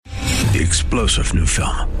the explosive new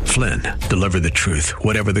film, Flynn, deliver the truth,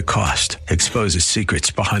 whatever the cost, exposes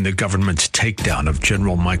secrets behind the government's takedown of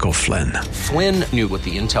General Michael Flynn. Flynn knew what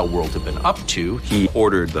the intel world had been up to. He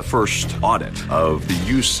ordered the first audit of the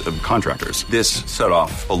use of contractors. This set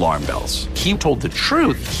off alarm bells. He told the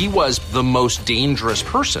truth. He was the most dangerous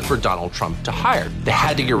person for Donald Trump to hire. They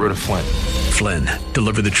had to get rid of Flynn. Flynn,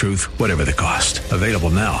 deliver the truth, whatever the cost. Available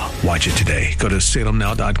now. Watch it today. Go to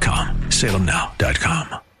salemnow.com.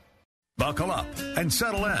 salemnow.com. Buckle up and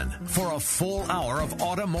settle in for a full hour of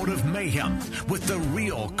automotive mayhem with the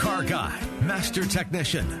real car guy, master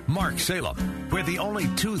technician, Mark Salem, where the only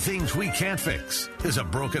two things we can't fix is a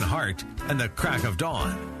broken heart and the crack of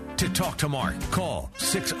dawn. To talk to Mark, call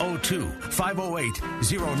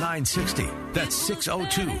 602-508-0960. That's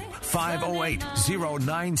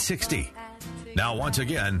 602-508-0960. Now, once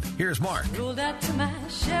again, here's Mark.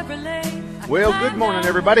 Well, good morning,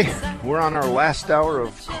 everybody. We're on our last hour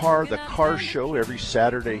of the car show every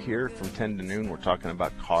Saturday here from 10 to noon. We're talking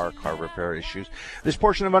about car repair issues. This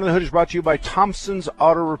portion of Under the Hood is brought to you by Thompson's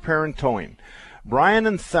Auto Repair and Towing. Brian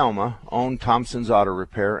and Thelma own Thompson's Auto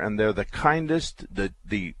Repair, and they're the kindest, the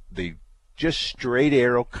just straight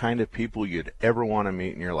arrow kind of people you'd ever want to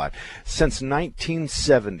meet in your life. Since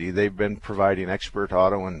 1970, they've been providing expert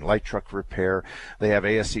auto and light truck repair. They have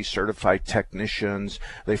ASE certified technicians.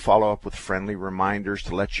 They follow up with friendly reminders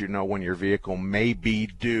to let you know when your vehicle may be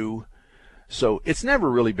due. So it's never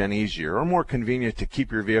really been easier or more convenient to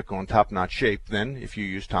keep your vehicle in top-notch shape than if you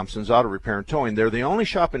use Thompson's Auto Repair and Towing. They're the only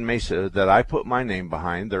shop in Mesa that I put my name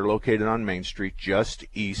behind. They're located on Main Street just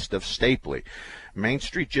east of Stapley. Main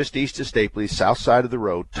Street just east of Stapley, south side of the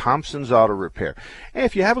road, Thompson's Auto Repair. And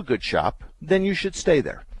if you have a good shop, then you should stay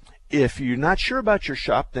there. If you're not sure about your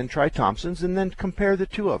shop, then try Thompson's and then compare the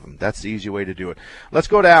two of them. That's the easy way to do it. Let's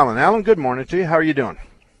go to Alan. Alan, good morning to you. How are you doing?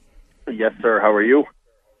 Yes, sir. How are you?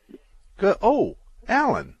 Good. Oh,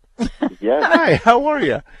 Alan. Yes. Hi, how are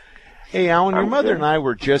you? Hey, Alan, your mother good. and I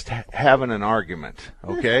were just having an argument,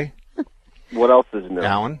 okay? What else is new?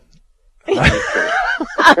 Alan?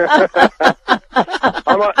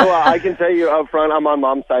 I can tell you up front, I'm on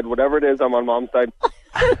Mom's side. Whatever it is, I'm on Mom's side.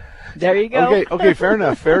 There you go. Okay, fair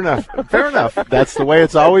enough. That's the way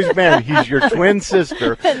it's always been. He's your twin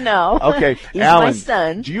sister. No. Okay, he's Alan, my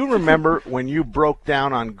son. Do you remember when you broke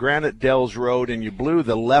down on Granite Dells Road and you blew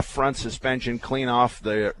the left front suspension clean off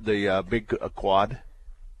the big quad?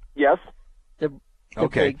 Yes. The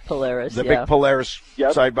Okay. big Polaris. The big Polaris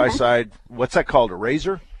Yep. side by side. What's that called? A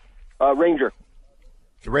Razor? Ranger.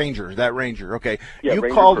 Ranger. Okay. Yeah, You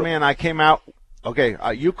Ranger called Pro. me and I came out. Okay.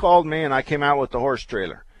 You called me and I came out with the horse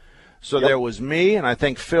trailer. So Yep. there was me, and I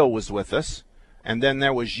think Phil was with us. And then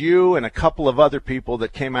there was you and a couple of other people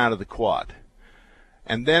that came out of the quad.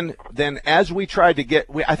 And then as we tried to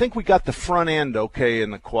I think we got the front end okay in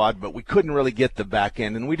the quad, but we couldn't really get the back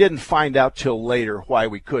end. And we didn't find out till later why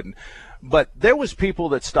we couldn't. But there was people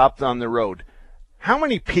that stopped on the road. How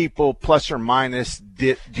many people, plus or minus,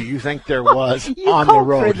 do you think there was You on the called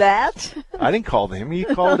road? for that? I didn't call him. He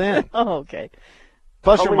called in. Oh, okay.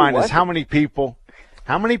 Plus How or many minus, what? how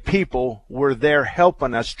many people were there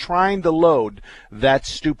helping us trying to load that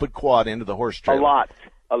stupid quad into the horse trailer?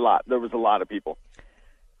 A lot. There was a lot of people.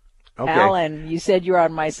 Okay. Alan, you said you were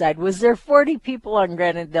on my side. Was there 40 people on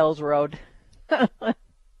Granite Dells Road?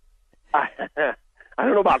 I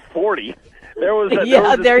don't know about 40. There was a,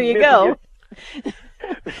 Yeah, there you go.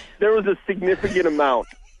 There was a significant amount.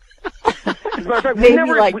 As a matter of fact,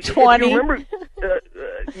 Maybe like 20. If you remember,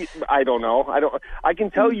 I don't know. I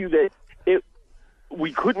can tell you that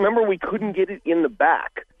we couldn't get it in the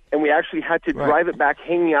back, and we actually had to drive it back,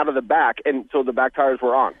 hanging out of the back, and so the back tires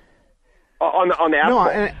were on the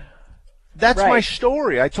asphalt. No, that's Right. my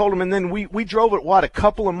story. I told him, and then we drove it, a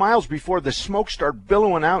couple of miles before the smoke started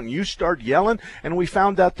billowing out and you started yelling, and we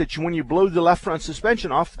found out that when you blew the left front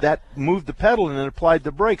suspension off, that moved the pedal and it applied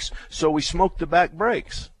the brakes, so we smoked the back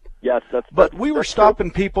brakes. Yes, But we were that's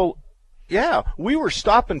stopping people. Yeah, we were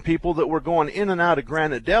stopping people that were going in and out of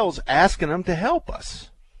Granite Dells, asking them to help us.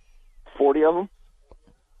 40 of them.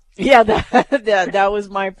 Yeah, that was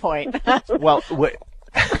my point. Well,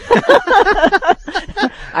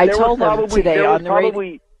 I told them today on the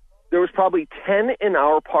radio. There was probably 10 in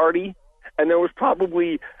our party, and there was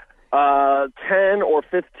probably 10 or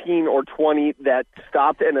 15 or 20 that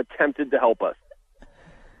stopped and attempted to help us.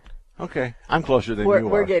 okay, I'm closer than you are.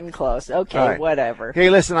 We're getting close. Okay, All right. whatever. Hey,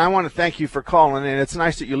 listen, I want to thank you for calling, and it's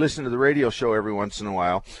nice that you listen to the radio show every once in a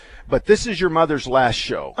while. But this is your mother's last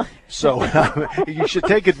show, so you should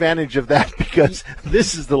take advantage of that because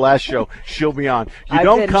this is the last show she'll be on. I've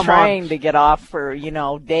been trying to get off for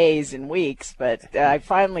days and weeks, but I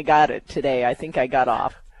finally got it today. I think I got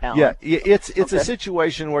off. Alan. Yeah, it's a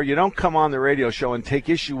situation where you don't come on the radio show and take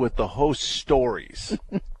issue with the host's stories.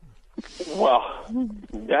 Well,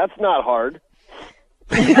 that's not hard.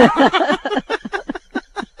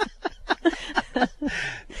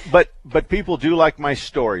 But people do like my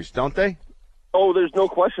stories, don't they? Oh, there's no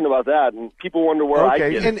question about that. And people wonder where I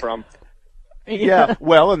Okay, get and- it from. Yeah,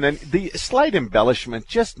 well, and then the slight embellishment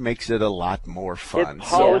just makes it a lot more fun. It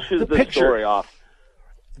polishes So, the picture, story off.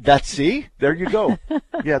 See? There you go.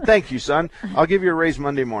 Yeah, thank you, son. I'll give you a raise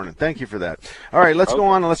Monday morning. Thank you for that. All right, let's go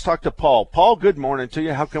on and let's talk to Paul. Paul, good morning to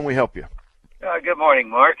you. How can we help you? Good morning,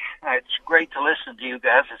 Mark. It's great to listen to you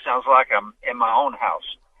guys. It sounds like I'm in my own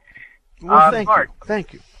house. Well, thank Mark. you.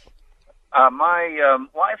 Thank you. My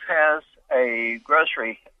wife has a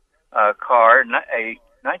grocery car, a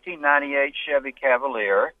 1998 Chevy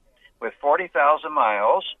Cavalier with 40,000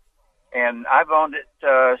 miles, and I've owned it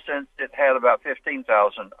since it had about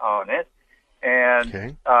 15,000 on it.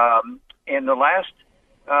 And in the last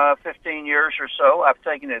 15 years or so, I've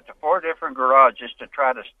taken it to 4 different garages to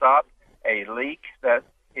try to stop a leak that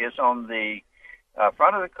is on the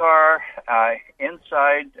front of the car,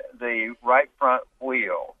 inside the right front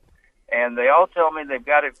wheel. And they all tell me they've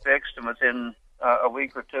got it fixed, and within a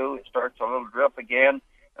week or two, it starts a little drip again,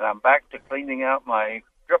 and I'm back to cleaning out my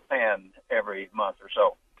drip pan every month or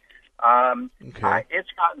so. It's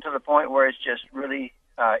gotten to the point where it's just really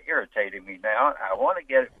irritating me now. I want to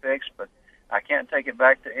get it fixed, but I can't take it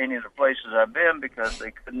back to any of the places I've been because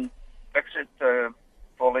they couldn't fix it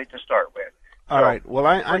fully to start with. All right. Well,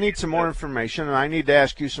 I need some more information, and I need to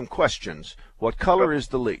ask you some questions. What color is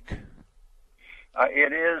the leak?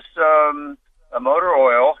 It is a motor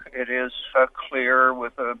oil. It is clear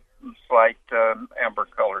with a slight amber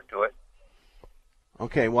color to it.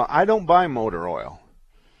 Okay. Well, I don't buy motor oil.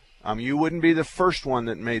 You wouldn't be the first one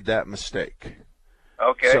that made that mistake.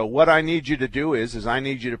 Okay. So what I need you to do is I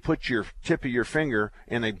need you to put your tip of your finger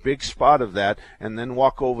in a big spot of that and then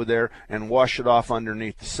walk over there and wash it off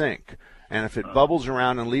underneath the sink. And if it bubbles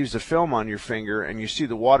around and leaves a film on your finger and you see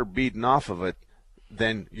the water beading off of it,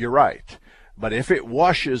 then you're right. But if it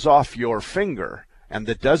washes off your finger and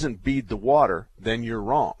that doesn't bead the water, then you're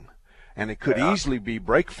wrong. And it could easily be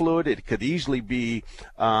brake fluid. It could easily be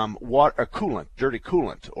water, coolant, dirty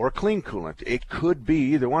coolant, or clean coolant. It could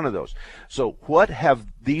be either one of those. So what have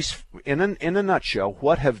these, in a nutshell,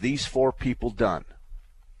 what have these 4 people done?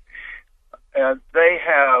 They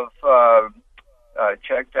have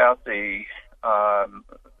checked out the,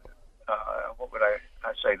 what would I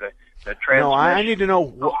say, the transmission. No, I need to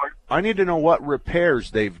know. I need to know what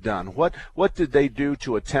repairs they've done. What did they do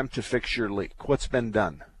to attempt to fix your leak? What's been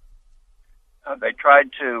done? They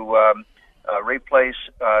tried to replace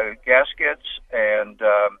gaskets and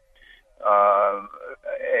a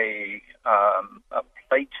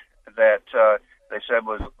plate that they said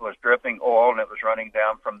was dripping oil, and it was running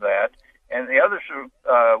down from that. And the others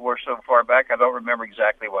were so far back, I don't remember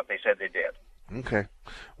exactly what they said they did. Okay.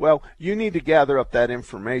 Well, you need to gather up that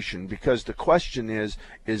information because the question is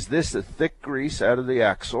this a thick grease out of the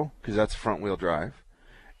axle, because that's front-wheel drive?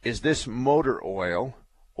 Is this motor oil,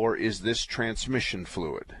 or is this transmission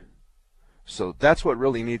fluid? So that's what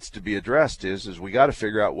really needs to be addressed is we got to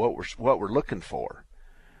figure out what we're looking for.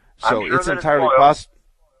 So sure it's that entirely it's oil. possible.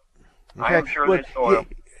 Okay. I'm sure it's oil.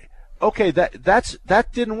 Okay, that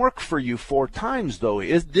didn't work for you 4 times though.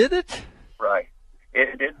 Did it? Right.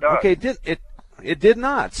 It did not. Okay, it did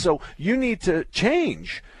not. So you need to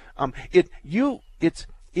change. It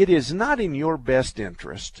is not in your best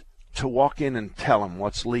interest to walk in and tell them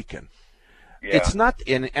what's leaking. Yeah. It's not,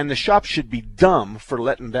 and the shop should be dumb for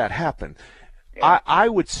letting that happen. Yeah. I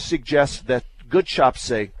would suggest that good shops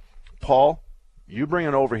say, Paul, you bring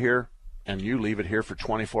it over here and you leave it here for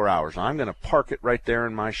 24 hours. I'm going to park it right there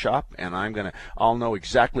in my shop, and I'll know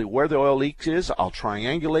exactly where the oil leak is. I'll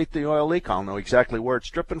triangulate the oil leak. I'll know exactly where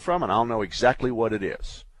it's dripping from, and I'll know exactly what it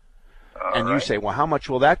is. And you say, well, how much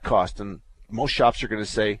will that cost? And most shops are going to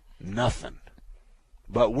say, nothing.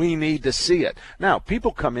 But we need to see it. Now,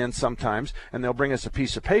 people come in sometimes, and they'll bring us a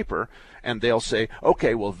piece of paper, and they'll say,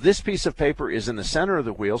 okay, well, this piece of paper is in the center of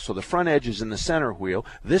the wheel, so the front edge is in the center wheel.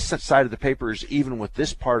 This side of the paper is even with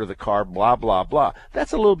this part of the car, blah, blah, blah.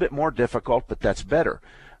 That's a little bit more difficult, but that's better.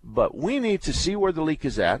 But we need to see where the leak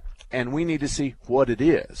is at, and we need to see what it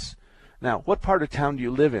is. Now, what part of town do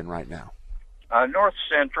you live in right now? North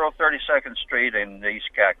Central, 32nd Street in East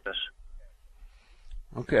Cactus.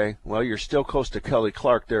 Okay, well, you're still close to Kelly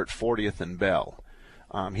Clark there at 40th and Bell.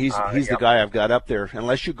 He's the guy I've got up there.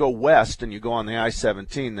 Unless you go west and you go on the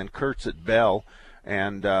I-17, then Kurt's at Bell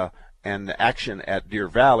and Action at Deer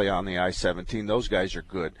Valley on the I-17. Those guys are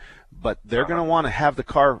good. But they're going to want to have the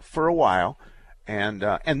car for a while, And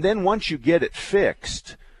then once you get it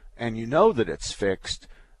fixed, and you know that it's fixed,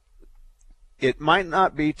 it might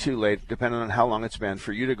not be too late, depending on how long it's been,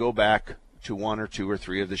 for you to go back to one or two or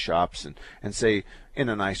three of the shops and say, in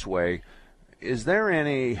a nice way, is there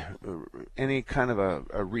any kind of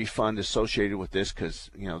a refund associated with this?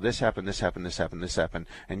 Because, this happened,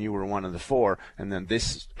 and you were one of the four, and then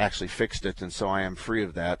this actually fixed it, and so I am free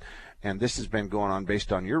of that. And this has been going on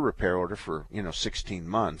based on your repair order for, 16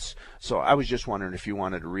 months. So I was just wondering if you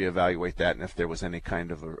wanted to reevaluate that and if there was any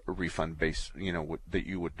kind of a refund base, that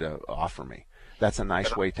you would offer me. That's a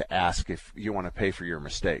nice way to ask if you want to pay for your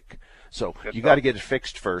mistake. So you got to get it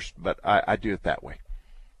fixed first, but I do it that way.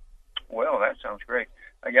 Well, that sounds great.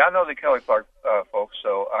 Yeah, I know the Kelly Park folks,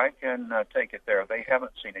 so I can take it there. They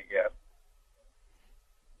haven't seen it yet.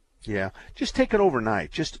 Yeah, just take it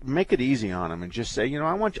overnight. Just make it easy on them and just say,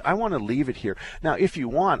 I want to leave it here. Now, if you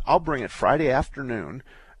want, I'll bring it Friday afternoon,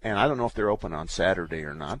 and I don't know if they're open on Saturday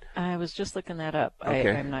or not. I was just looking that up.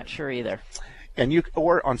 Okay. I'm not sure either. And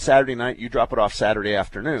or on Saturday night, you drop it off Saturday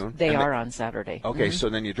afternoon. They are on Saturday. Okay, so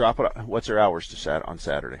then you drop it off. What's their hours on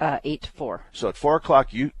Saturday? 8 to 4. So at 4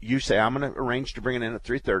 o'clock, you say, I'm going to arrange to bring it in at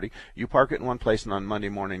 3:30. You park it in one place, and on Monday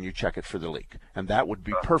morning, you check it for the leak. And that would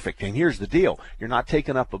be perfect. And here's the deal. You're not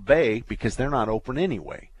taking up a bay because they're not open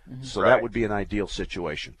anyway. Mm-hmm. So that would be an ideal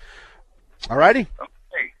situation. All righty?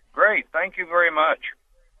 Okay, great. Thank you very much.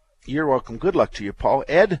 You're welcome. Good luck to you, Paul.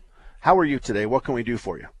 Ed, how are you today? What can we do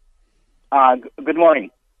for you? Good morning.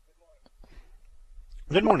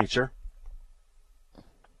 Good morning, sir.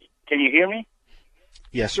 Can you hear me?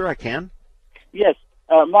 Yes, sir, I can. Yes.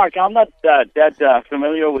 Mark, I'm not that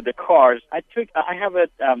familiar with the cars. I have a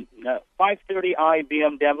 530i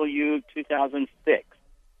BMW 2006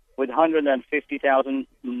 with 150,000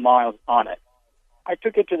 miles on it. I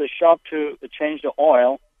took it to the shop to change the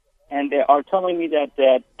oil, and they are telling me that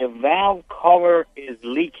the valve cover is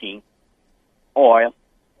leaking oil.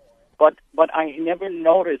 But I never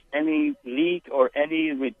noticed any leak or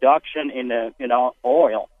any reduction in the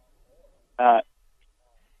oil. And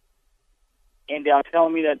they are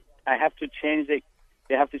telling me that I have to change they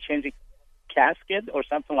have to change the gasket or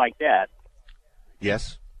something like that.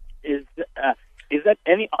 Yes. Is that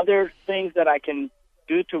any other things that I can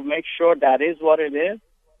do to make sure that is what it is?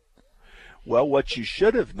 Well, what you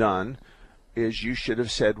should have done is you should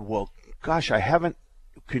have said, well, gosh,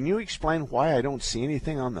 can you explain why I don't see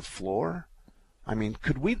anything on the floor? I mean,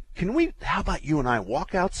 can we, how about you and I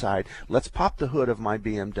walk outside, let's pop the hood of my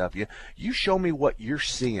BMW, you show me what you're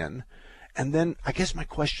seeing, and then I guess my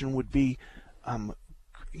question would be,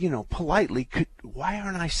 politely, why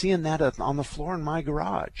aren't I seeing that on the floor in my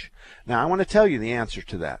garage? Now, I want to tell you the answer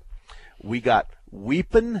to that. We got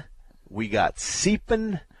weeping, we got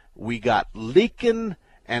seeping, we got leaking,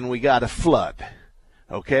 and we got a flood.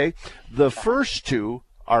 Okay? The first two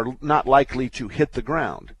are not likely to hit the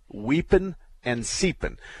ground, weeping and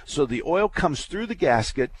seeping. So the oil comes through the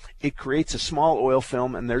gasket, it creates a small oil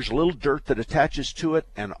film, and there's a little dirt that attaches to it,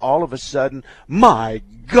 and all of a sudden, my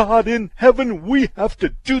God in heaven, we have to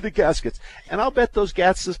do the gaskets. And I'll bet those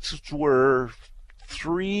gaskets were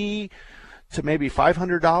 $300 to maybe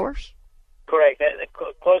 $500. Correct.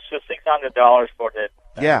 Close to $600 for the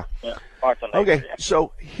parts and labor. Okay,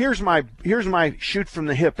 so here's my shoot from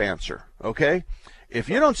the hip answer, okay? If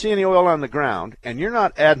you don't see any oil on the ground and you're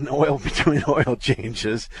not adding oil between oil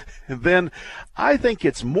changes, then I think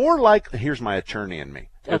it's more likely, here's my attorney in me.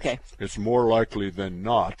 Okay. It's more likely than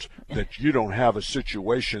not that you don't have a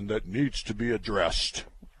situation that needs to be addressed.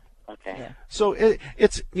 Okay. Yeah. So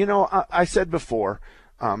it's I said before,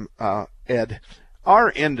 Ed,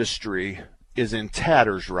 our industry is in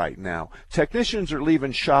tatters right now. Technicians are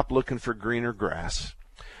leaving shop looking for greener grass.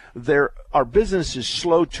 Our business is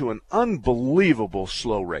slowed to an unbelievable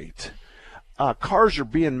slow rate. Cars are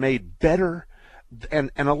being made better,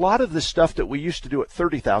 and a lot of the stuff that we used to do at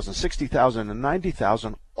 30,000, 60,000, and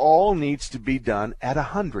 90,000 all needs to be done at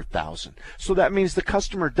 100,000. So that means the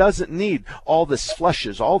customer doesn't need all this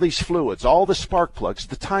flushes, all these fluids, all the spark plugs,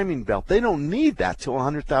 the timing belt. They don't need that till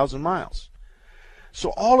 100,000 miles. So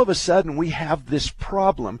all of a sudden we have this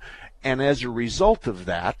problem, and as a result of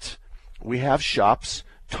that, we have shops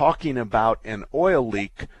talking about an oil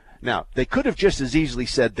leak. Now, they could have just as easily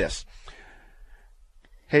said this.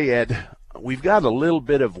 Hey, Ed, we've got a little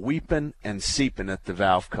bit of weeping and seeping at the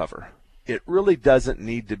valve cover. It really doesn't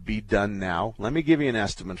need to be done now. Let me give you an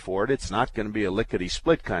estimate for it. It's not going to be a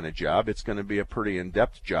lickety-split kind of job. It's going to be a pretty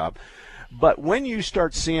in-depth job. But when you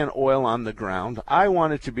start seeing oil on the ground, I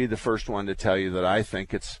want it to be the first one to tell you that I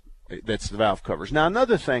think that's the valve covers. Now,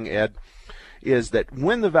 another thing, Ed, is that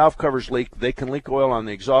when the valve covers leak, they can leak oil on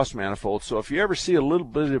the exhaust manifold. So if you ever see a little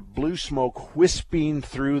bit of blue smoke wisping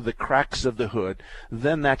through the cracks of the hood,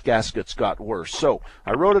 then that gasket's got worse. So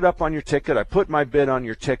I wrote it up on your ticket. I put my bid on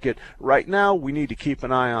your ticket. Right now, we need to keep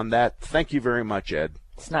an eye on that. Thank you very much, Ed.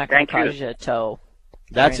 It's not going to cause you a tow.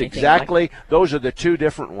 That's exactly, those are the two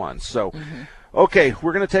different ones. So, okay,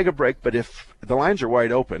 we're going to take a break, but if the lines are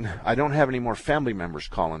wide open, I don't have any more family members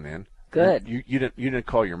calling in. Good. You didn't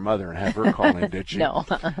call your mother and have her call in, did you? No.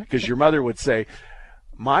 Because your mother would say,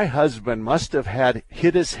 my husband must have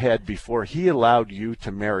hit his head before he allowed you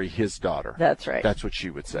to marry his daughter. That's right. That's what she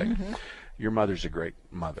would say. Your mother's a great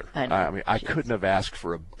mother. I mean, I couldn't have asked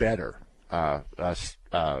for a better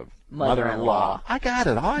mother-in-law. I got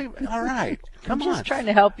it. All right. Come on. I'm just trying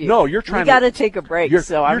to help you. No, you're trying. We got to take a break. You're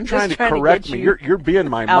I'm trying just to correct me. You're being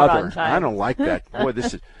my out mother. on time. I don't like that. Boy,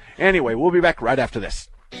 this is. Anyway, we'll be back right after this.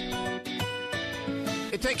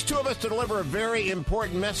 It takes two of us to deliver a very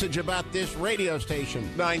important message about this radio station,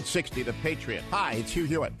 960 The Patriot. Hi, it's Hugh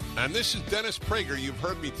Hewitt. And this is Dennis Prager. You've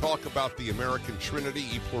heard me talk about the American Trinity,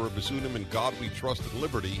 E Pluribus Unum, and God We Trust and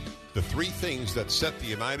Liberty, the three things that set the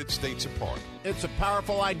United States apart. It's a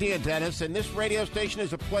powerful idea, Dennis, and this radio station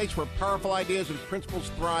is a place where powerful ideas and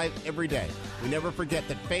principles thrive every day. We never forget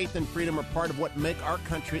that faith and freedom are part of what make our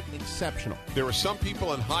country exceptional. There are some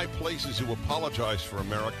people in high places who apologize for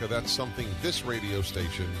America. That's something this radio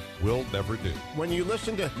station will never do. When you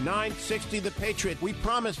listen to 960 The Patriot, we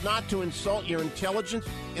promise not to insult your intelligence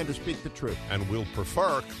and to speak the truth. And we'll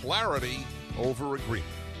prefer clarity over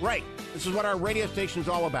agreement. Right. This is what our radio station is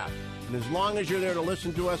all about. And as long as you're there to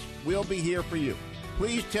listen to us, we'll be here for you.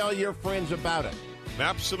 Please tell your friends about it. And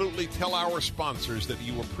absolutely tell our sponsors that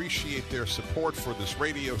you appreciate their support for this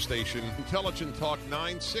radio station, Intelligent Talk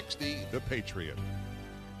 960, The Patriot.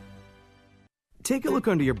 Take a look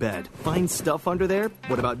under your bed. Find stuff under there?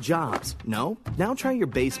 What about jobs? No? Now try your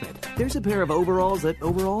basement. There's a pair of overalls that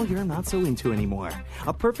overall you're not so into anymore.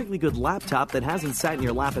 A perfectly good laptop that hasn't sat in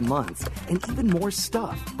your lap in months. And even more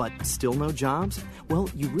stuff, but still no jobs? Well,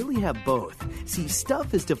 you really have both. See,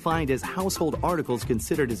 stuff is defined as household articles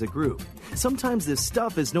considered as a group. Sometimes this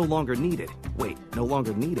stuff is no longer needed. Wait, no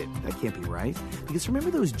longer needed? That can't be right. Because remember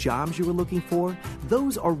those jobs you were looking for?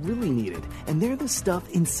 Those are really needed. And they're the stuff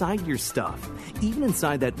inside your stuff. Even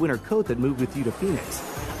inside that winter coat that moved with you to Phoenix.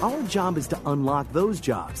 Our job is to unlock those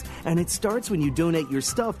jobs, and it starts when you donate your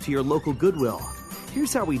stuff to your local Goodwill.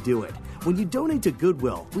 Here's how we do it. When you donate to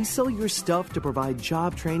Goodwill, we sell your stuff to provide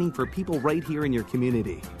job training for people right here in your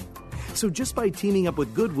community. So just by teaming up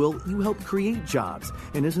with Goodwill, you help create jobs.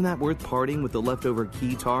 And isn't that worth parting with the leftover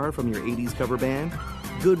guitar from your 80s cover band?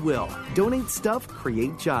 Goodwill. Donate stuff,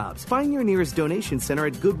 create jobs. Find your nearest donation center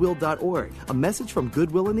at goodwill.org. A message from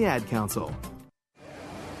Goodwill and the Ad Council.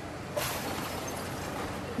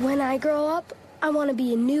 When I grow up, I want to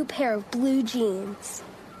be a new pair of blue jeans.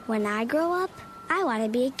 When I grow up, I want to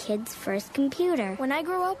be a kid's first computer. When I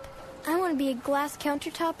grow up, I want to be a glass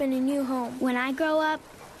countertop in a new home. When I grow up,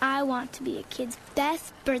 I want to be a kid's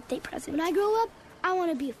best birthday present. When I grow up, I want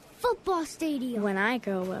to be a football stadium. When I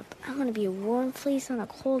grow up, I want to be a warm fleece on a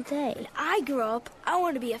cold day. When I grow up, I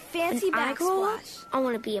want to be a fancy backsplash. I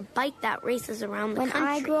want to be a bike that races around the country. When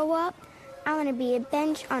I grow up, I want to be a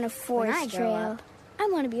bench on a forest trail. I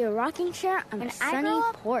want to be a rocking chair on a sunny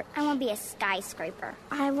porch. I want to be a skyscraper.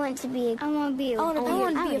 I want to be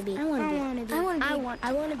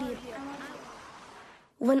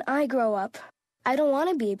When I grow up, I don't want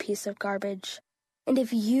to be a piece of garbage. And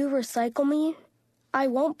if you recycle me, I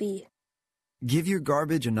won't be. Give your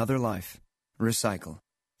garbage another life. Recycle.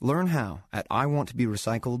 Learn how at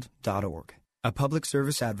iwanttoberecycled.org. A public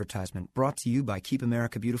service advertisement brought to you by Keep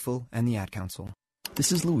America Beautiful and the Ad Council.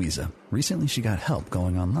 This is Louisa. Recently she got help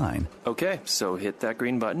going online. Okay, so hit that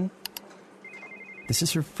green button. This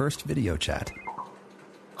is her first video chat.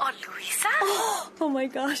 Oh, Louisa? Oh my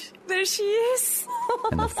gosh, there she is.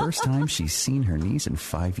 And the first time she's seen her niece in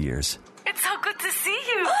 5 years. It's so good to see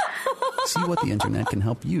you. See what the internet can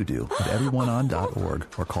help you do at everyoneon.org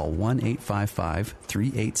or call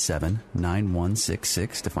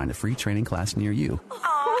 1-855-387-9166 to find a free training class near you.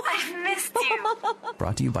 Oh, I've missed you.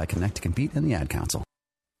 Brought to you by Connect to Compete and the Ad Council.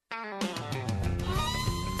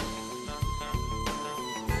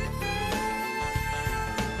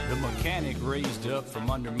 The mechanic raised up from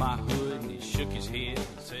under my hood and he shook his head and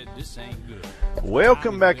said, "This ain't good."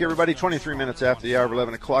 Welcome back, everybody. 23 minutes after the hour of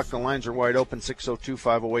 11 o'clock. The lines are wide open,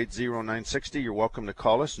 602-508-0960. You're welcome to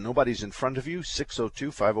call us. Nobody's in front of you,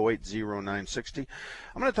 602-508-0960.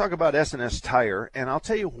 I'm going to talk about S&S Tire, and I'll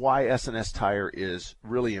tell you why S&S Tire is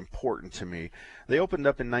really important to me. They opened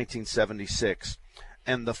up in 1976,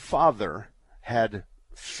 and the father had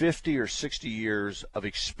 50 or 60 years of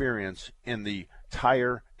experience in the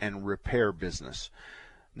tire and repair business.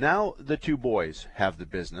 Now the two boys have the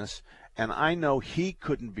business, and I know he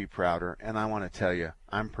couldn't be prouder, and I want to tell you,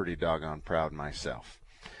 I'm pretty doggone proud myself.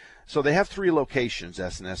 So they have 3 locations,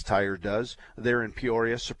 S&S Tire does. They're in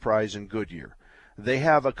Peoria, Surprise, and Goodyear. They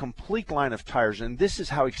have a complete line of tires, and this is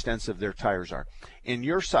how extensive their tires are. In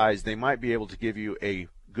your size, they might be able to give you a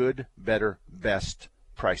good, better, best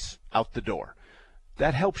price out the door.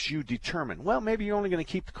 That helps you determine, well, maybe you're only going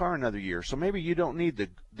to keep the car another year, so maybe you don't need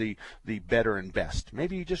the better and best.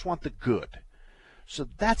 Maybe you just want the good. So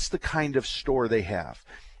that's the kind of store they have.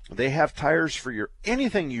 They have tires for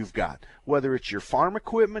anything you've got, whether it's your farm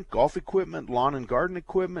equipment, golf equipment, lawn and garden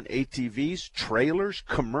equipment, ATVs, trailers,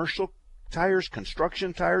 commercial tires,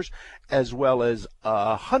 construction tires, as well as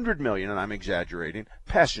 100 million, and I'm exaggerating,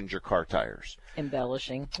 passenger car tires.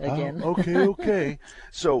 Embellishing again. Okay.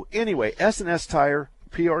 So anyway, S&S Tire,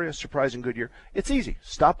 Peoria, Surprise, and Goodyear. It's easy.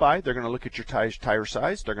 Stop by. They're going to look at your tire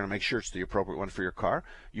size. They're going to make sure it's the appropriate one for your car.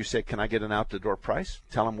 You say, can I get an out-the-door price?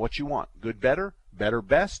 Tell them what you want. Good, better, better,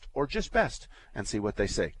 best, or just best, and see what they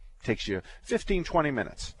say. Takes you 15, 20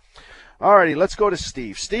 minutes. All righty, let's go to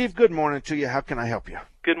Steve. Steve, good morning to you. How can I help you?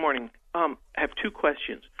 Good morning. I have 2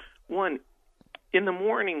 questions. One, in the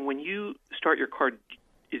morning when you start your car,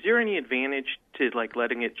 is there any advantage to like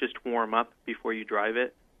letting it just warm up before you drive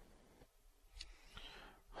it?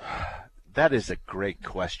 That is a great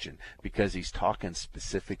question because he's talking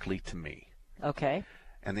specifically to me. Okay.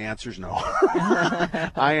 And the answer is no.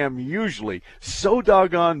 I am usually so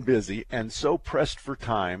doggone busy and so pressed for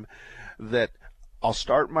time that I'll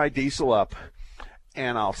start my diesel up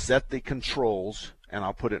and I'll set the controls and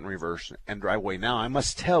I'll put it in reverse and drive away. Now, I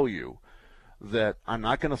must tell you that I'm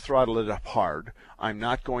not going to throttle it up hard. I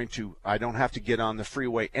don't have to get on the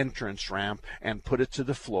freeway entrance ramp and put it to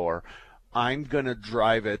the floor. I'm going to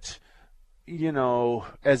drive it,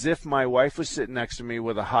 as if my wife was sitting next to me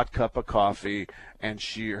with a hot cup of coffee and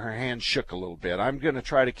her hand shook a little bit. I'm going to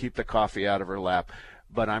try to keep the coffee out of her lap,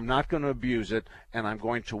 but I'm not going to abuse it, and I'm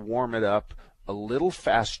going to warm it up a little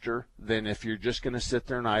faster than if you're just going to sit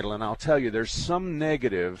there and idle. And I'll tell you, there's some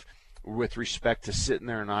negative with respect to sitting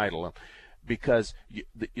there and idle because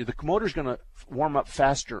the motor's going to warm up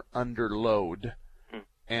faster under load.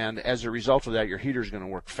 And as a result of that, your heater's going to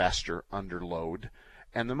work faster under load.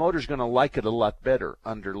 And the motor's going to like it a lot better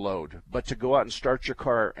under load. But to go out and start your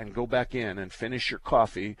car and go back in and finish your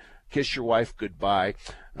coffee, kiss your wife goodbye,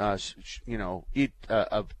 eat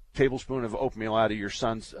a tablespoon of oatmeal out of your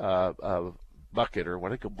son's bucket or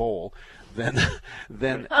what, a bowl, then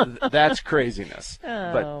that's craziness.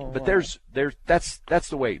 But that's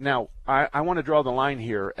the way. Now, I want to draw the line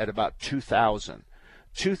here at about 2000.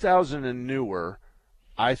 2000 and newer,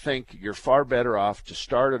 I think you're far better off to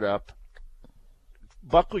start it up,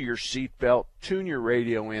 buckle your seatbelt, tune your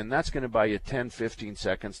radio in. That's going to buy you 10, 15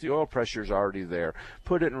 seconds. The oil pressure's already there.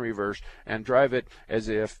 Put it in reverse and drive it as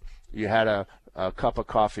if you had a cup of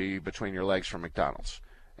coffee between your legs from McDonald's.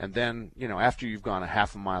 And then, after you've gone a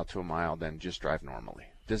half a mile to a mile, then just drive normally.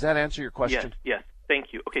 Does that answer your question? Yes.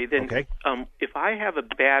 Thank you. Okay, then if I have a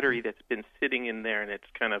battery that's been sitting in there and it's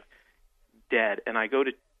kind of dead, and I go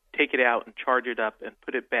to take it out and charge it up and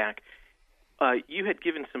put it back, you had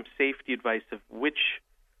given some safety advice of which,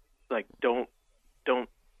 don't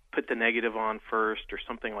put the negative on first or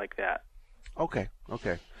something like that. Okay.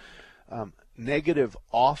 Negative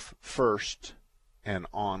off first and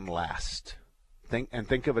on last.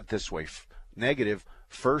 Think of it this way. Negative,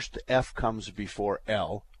 first F comes before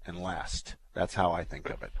L and last. That's how I think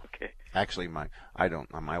of it. Okay. Actually, my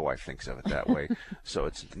wife thinks of it that way. So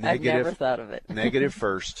it's negative. I've never thought of it. Negative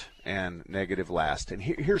first and negative last. And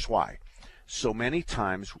here's why. So many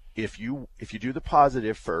times, if you do the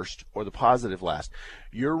positive first or the positive last,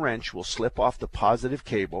 your wrench will slip off the positive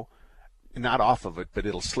cable, not off of it, but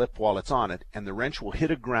it'll slip while it's on it, and the wrench will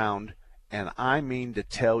hit a ground. And I mean to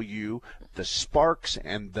tell you, the sparks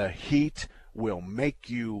and the heat will make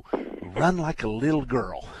you run like a little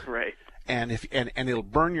girl. Right. And it'll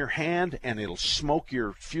burn your hand, and it'll smoke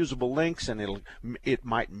your fusible links, and it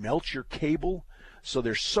might melt your cable. So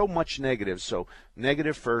there's so much negative. So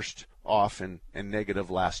negative first off and negative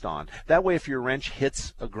last on. That way, if your wrench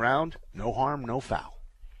hits a ground, no harm, no foul.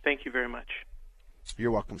 Thank you very much.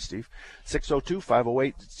 You're welcome, Steve.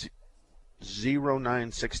 602-508-0960,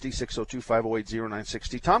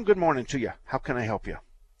 602-508-0960. Tom, good morning to you. How can I help you?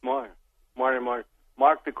 Morning, Mark.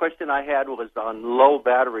 Mark, the question I had was on low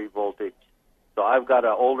battery voltage. So I've got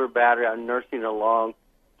an older battery. I'm nursing along.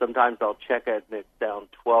 Sometimes I'll check it, and it's down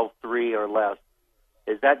 12.3 or less.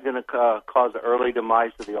 Is that going to cause early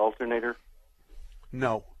demise of the alternator?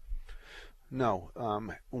 No. No.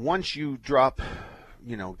 Once you drop,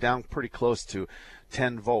 down pretty close to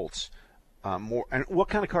 10 volts, more. And what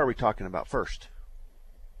kind of car are we talking about first?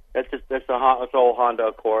 That's an old Honda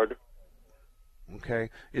Accord. Okay.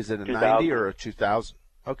 Is it a 2000. 90 or a 2000?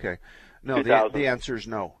 Okay. No, the answer is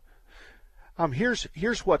no.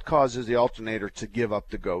 Here's what causes the alternator to give up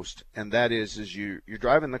the ghost, and that is you're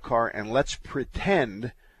driving the car, and let's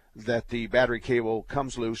pretend that the battery cable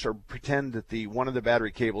comes loose, or pretend that one of the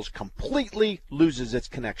battery cables completely loses its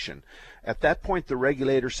connection. At that point, the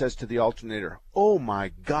regulator says to the alternator, "Oh my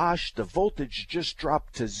gosh, the voltage just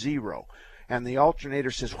dropped to 0." And the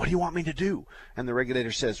alternator says, "What do you want me to do?" And the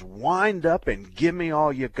regulator says, "Wind up and give me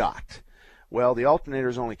all you got." Well, the alternator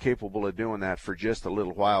is only capable of doing that for just a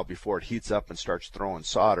little while before it heats up and starts throwing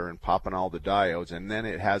solder and popping all the diodes, and then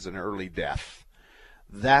it has an early death.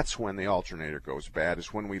 That's when the alternator goes bad,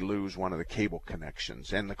 is when we lose one of the cable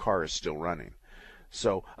connections and the car is still running.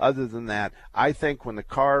 So other than that, I think when the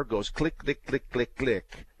car goes click, click, click, click,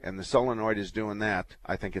 click, and the solenoid is doing that,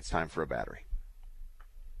 I think it's time for a battery.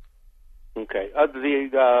 Okay.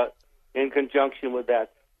 In conjunction with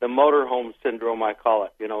that, the motorhome syndrome, I call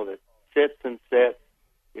it, that sits and sits.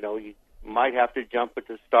 You might have to jump it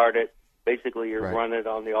to start it. Basically, you're running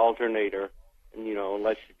on the alternator, and,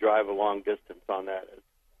 unless you drive a long distance on that.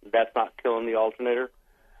 That's not killing the alternator?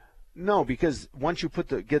 No, because once you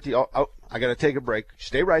I got to take a break.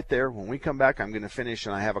 Stay right there. When we come back, I'm going to finish,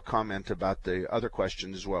 and I have a comment about the other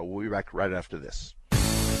questions as well. We'll be back right after this.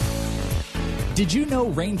 Did you know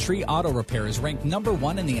Raintree Auto Repair is ranked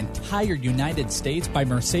 #1 in the entire United States by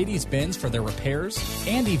Mercedes-Benz for their repairs?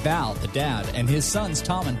 Andy Val, the dad, and his sons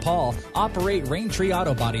Tom and Paul operate Raintree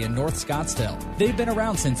Auto Body in North Scottsdale. They've been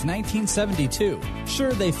around since 1972.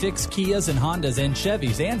 Sure, they fix Kias and Hondas and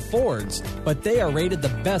Chevys and Fords, but they are rated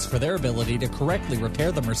the best for their ability to correctly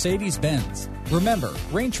repair the Mercedes-Benz. Remember,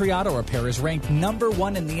 Raintree Auto Repair is ranked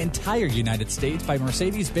 #1 in the entire United States by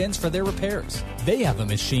Mercedes-Benz for their repairs. They have a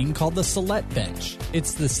machine called the Celette Bench.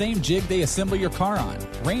 It's the same jig they assemble your car on.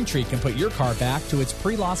 Raintree can put your car back to its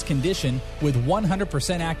pre-loss condition with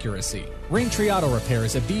 100% accuracy. Raintree Auto Repair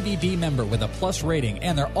is a BBB member with a plus rating,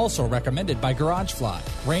 and they're also recommended by GarageFly.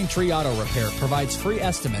 Raintree Auto Repair provides free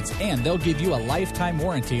estimates, and they'll give you a lifetime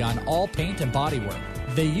warranty on all paint and bodywork.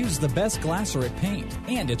 They use the best Glasserit paint,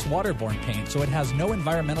 and it's waterborne paint, so it has no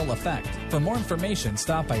environmental effect. For more information,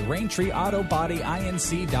 stop by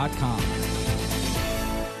RaintreeAutoBodyInc.com.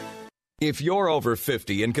 If you're over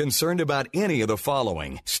 50 and concerned about any of the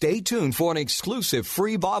following, stay tuned for an exclusive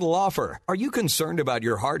free bottle offer. Are you concerned about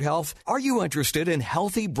your heart health? Are you interested in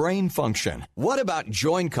healthy brain function? What about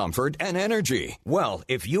joint comfort and energy? Well,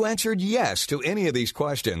 if you answered yes to any of these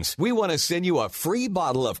questions, we want to send you a free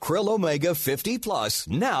bottle of Krill Omega 50 Plus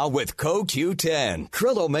now with CoQ10.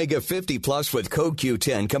 Krill Omega 50 Plus with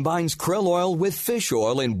CoQ10 combines krill oil with fish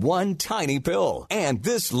oil in one tiny pill. And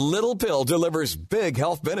this little pill delivers big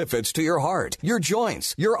health benefits to your heart, your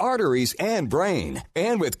joints, your arteries, and brain.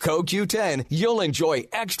 And with CoQ10, you'll enjoy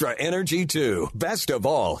extra energy too. Best of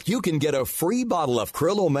all, you can get a free bottle of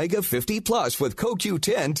Krill Omega 50 Plus with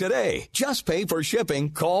CoQ10 today. Just pay for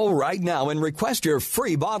shipping. Call right now and request your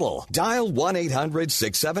free bottle. Dial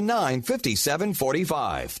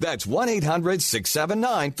 1-800-679-5745. That's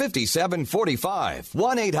 1-800-679-5745.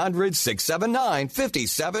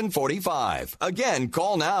 1-800-679-5745. Again,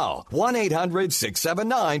 call now.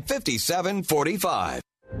 1-800-679-5745. A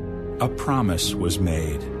promise was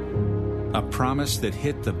made. A promise that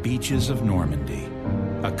hit the beaches of Normandy.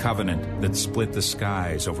 A covenant that split the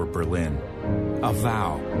skies over Berlin. A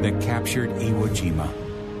vow that captured Iwo Jima.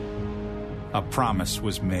 A promise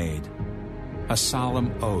was made. A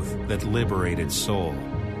solemn oath that liberated Seoul.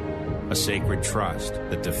 A sacred trust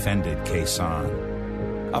that defended Khe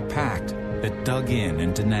Sanh. A pact that dug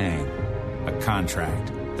in Da Nang. A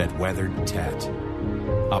contract that weathered Tet.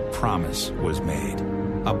 A promise was made.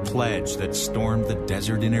 A pledge that stormed the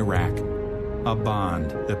desert in Iraq. A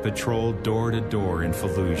bond that patrolled door to door in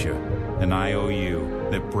Fallujah. An IOU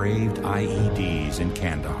that braved IEDs in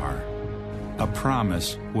Kandahar. A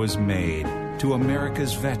promise was made to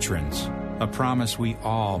America's veterans. A promise we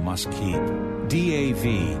all must keep.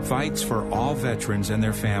 DAV fights for all veterans and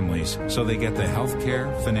their families so they get the health care,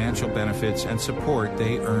 financial benefits, and support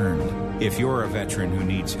they earned. If you're a veteran who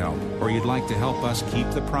needs help or you'd like to help us keep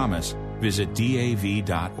the promise, visit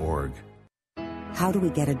DAV.org. How do we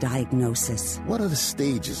get a diagnosis? What are the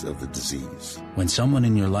stages of the disease? When someone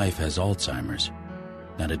in your life has Alzheimer's,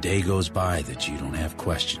 not a day goes by that you don't have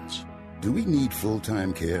questions. Do we need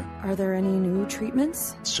full-time care? Are there any new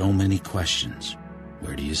treatments? So many questions.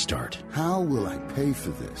 Where do you start? How will I pay for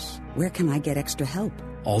this? Where can I get extra help?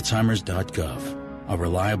 Alzheimer's.gov. a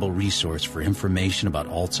reliable resource for information about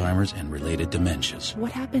Alzheimer's and related dementias.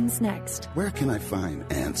 What happens next? Where can I find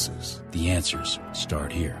answers? The answers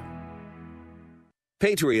start here.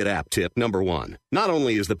 Patriot app tip number 1. Not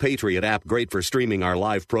only is the Patriot app great for streaming our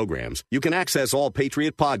live programs, you can access all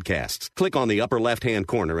Patriot podcasts. Click on the upper left-hand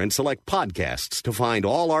corner and select Podcasts to find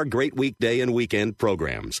all our great weekday and weekend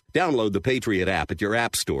programs. Download the Patriot app at your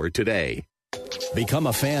app store today. Become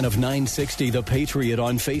a fan of 960 The Patriot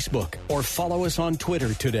on Facebook or follow us on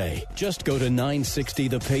Twitter today. Just go to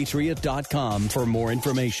 960thepatriot.com for more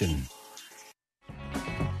information.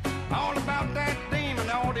 All about that demon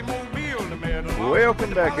automobile, the metal.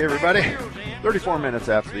 Welcome back, everybody. 34 minutes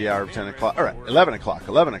after the hour of 10 o'clock. All right, 11 o'clock.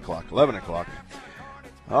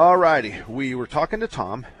 All righty. We were talking to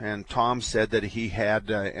Tom, and Tom said that he had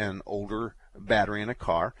an older battery in a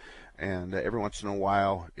car. And every once in a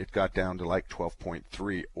while, it got down to like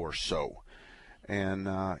 12.3 or so.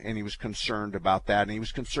 And he was concerned about that. And he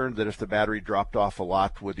was concerned that if the battery dropped off a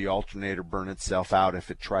lot, would the alternator burn itself out if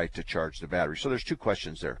it tried to charge the battery? So there's two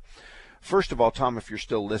questions there. First of all, Tom, if you're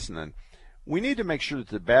still listening, we need to make sure that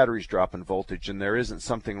the battery's dropping voltage and there isn't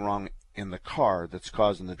something wrong in the car that's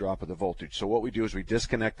causing the drop of the voltage. So what we do is we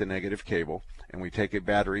disconnect the negative cable and we take a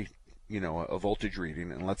battery, a voltage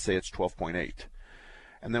reading, and let's say it's 12.8.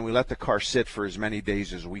 And then we let the car sit for as many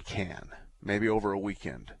days as we can, maybe over a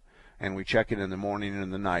weekend. And we check it in the morning and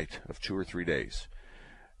in the night of 2 or 3 days.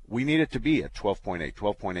 We need it to be at 12.8,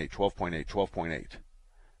 12.8, 12.8, 12.8.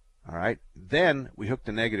 All right? Then we hook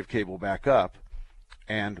the negative cable back up,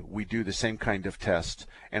 and we do the same kind of test.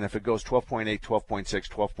 And if it goes 12.8, 12.6,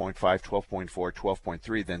 12.5, 12.4,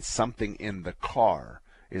 12.3, then something in the car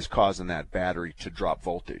is causing that battery to drop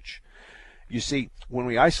voltage. You see, when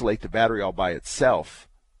we isolate the battery all by itself,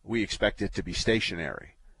 we expect it to be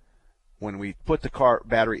stationary. When we put the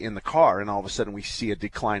battery in the car and all of a sudden we see a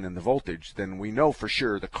decline in the voltage, then we know for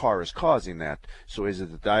sure the car is causing that. So is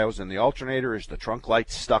it the diodes in the alternator? Is the trunk light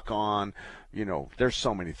stuck on? There's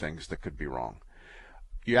so many things that could be wrong.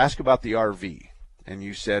 You ask about the RV, and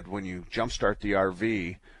you said when you jumpstart the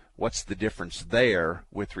RV, what's the difference there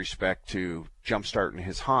with respect to jumpstarting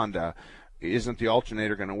his Honda? Isn't the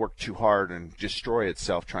alternator going to work too hard and destroy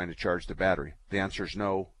itself trying to charge the battery? The answer is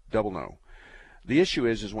no, double no. The issue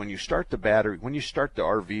is when you start the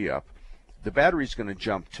RV up, the battery's going to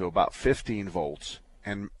jump to about 15 volts,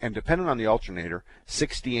 and depending on the alternator,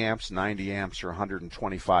 60 amps, 90 amps, or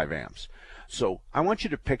 125 amps. So I want you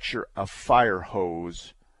to picture a fire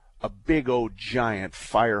hose, a big old giant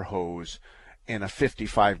fire hose in a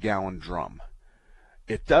 55-gallon drum.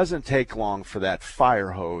 It doesn't take long for that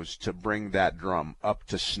fire hose to bring that drum up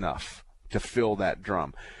to snuff, to fill that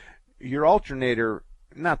drum. Your alternator,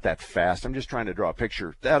 not that fast, I'm just trying to draw a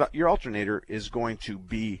picture, that your alternator is going to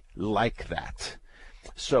be like that.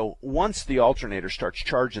 So once the alternator starts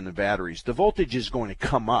charging the batteries, the voltage is going to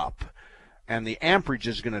come up, and the amperage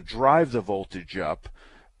is going to drive the voltage up,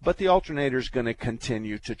 but the alternator is going to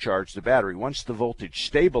continue to charge the battery. Once the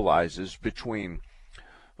voltage stabilizes between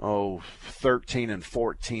 13 and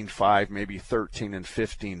 14.5, maybe 13 and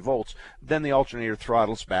 15 volts, then the alternator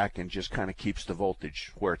throttles back and just kind of keeps the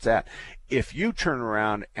voltage where it's at. If you turn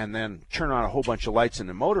around and then turn on a whole bunch of lights in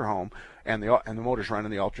the motorhome and the motor's running,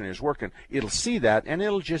 the alternator's working, it'll see that and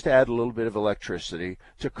it'll just add a little bit of electricity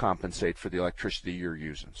to compensate for the electricity you're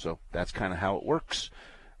using. So that's kind of how it works,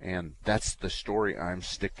 and that's the story I'm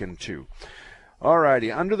sticking to. All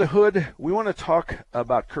righty, under the hood, we want to talk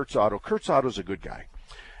about Kurtz Auto. Kurtz Auto's a good guy.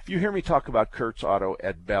 You hear me talk about Kurtz Auto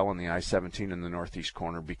at Bell in the I-17 in the northeast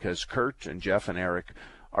corner because Kurt and Jeff and Eric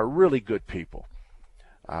are really good people.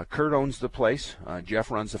 Kurt owns the place, Jeff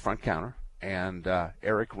runs the front counter, and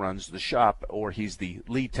Eric runs the shop, or he's the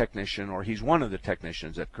lead technician, or he's one of the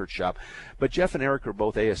technicians at Kurt's shop. But Jeff and Eric are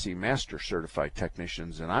both ASE Master certified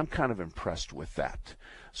technicians, and I'm kind of impressed with that.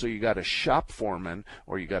 So you got a shop foreman,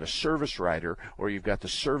 or you got a service writer, or you've got the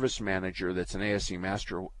service manager that's an ASE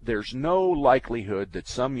Master. There's no likelihood that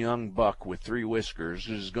some young buck with 3 whiskers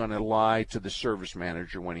is going to lie to the service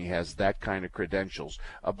manager when he has that kind of credentials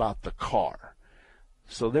about the car.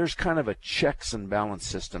 So there's kind of a checks and balance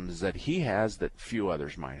systems that he has that few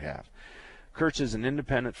others might have. Kurtz is an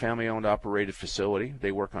independent, family-owned, operated facility.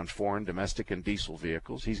 They work on foreign, domestic, and diesel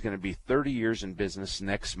vehicles. He's going to be 30 years in business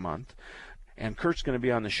next month. And Kurt's going to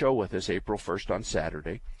be on the show with us April 1st on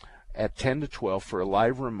Saturday at 10 to 12 for a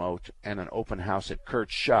live remote and an open house at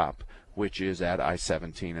Kurt's shop, which is at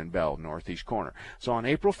I-17 in Bell, northeast corner. So on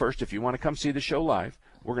April 1st, if you want to come see the show live,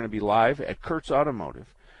 we're going to be live at Kurt's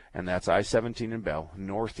Automotive, and that's I-17 in Bell,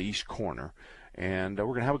 northeast corner. And we're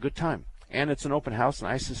going to have a good time. And it's an open house, and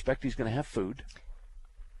I suspect he's going to have food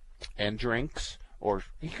and drinks Or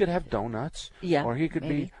he could have donuts. Yeah, or he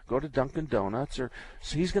could go to Dunkin' Donuts. Or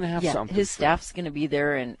so he's going to have something. His staff's going to be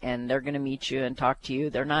there, and they're going to meet you and talk to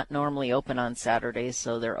you. They're not normally open on Saturdays,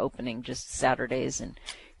 so they're opening just Saturdays, and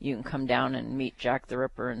you can come down and meet Jack the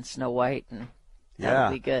Ripper and Snow White, and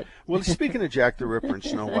that'll be good. Well, speaking of Jack the Ripper and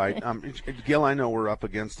Snow White, Gil, I know we're up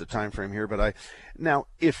against the time frame here, but we're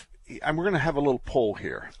going to have a little poll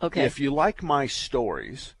here. Okay. If you like my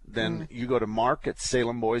stories, then you go to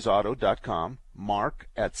mark@salemboysauto.com,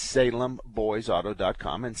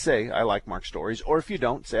 mark@salemboysauto.com, and say, I like Mark's stories. Or if you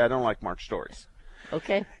don't, say, I don't like Mark's stories.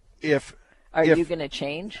 Okay. Are you going to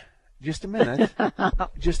change? Just a minute.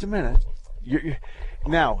 Just a minute.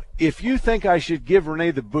 Now, if you think I should give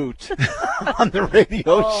Renee the boot on the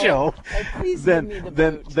radio show,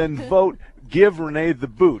 then vote give Renee the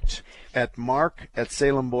boot at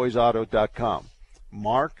mark@salemboysauto.com.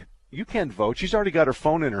 Mark, you can't vote. She's already got her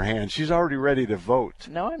phone in her hand. She's already ready to vote.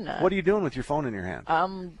 No, I'm not. What are you doing with your phone in your hand?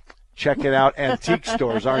 Checking out antique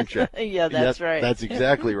stores, aren't you? Yeah, that's right. That's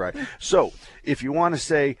exactly right. So, if you want to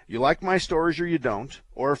say you like my stories or you don't,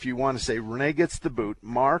 or if you want to say Renee gets the boot,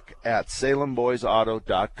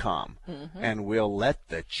 mark@salemboysauto.com, and we'll let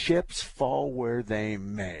the chips fall where they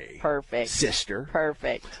may. Perfect. Sister.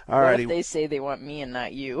 Perfect. All righty. What if they say they want me and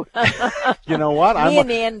not you? You know what? Me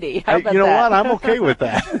and Andy. How about you know that? what? I'm okay with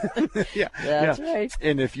that. That's right.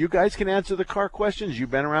 And if you guys can answer the car questions,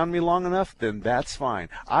 you've been around me long enough, then that's fine.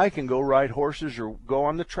 I can go ride horses or go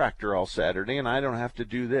on the tractor all Saturday, and I don't have to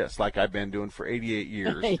do this like I've been doing for 88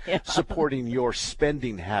 years, supporting your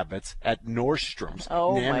spending habits at Nordstrom's.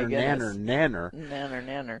 Oh, my goodness.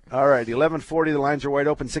 Nanner. All right, 11:40. The lines are wide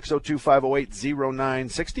open.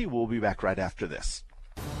 602-508-0960. We'll be back right after this.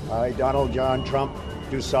 I, Donald John Trump,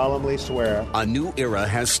 do solemnly swear. A new era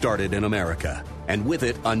has started in America, and with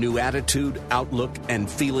it, a new attitude, outlook, and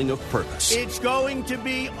feeling of purpose. It's going to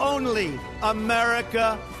be only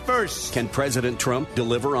America first. Can President Trump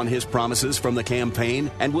deliver on his promises from the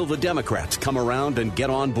campaign? And will the Democrats come around and get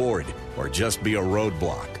on board, or just be a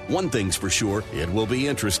roadblock? One thing's for sure, it will be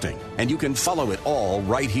interesting, and you can follow it all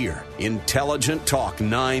right here. Intelligent Talk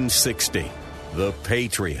 960, The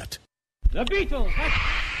Patriot. The Beatles.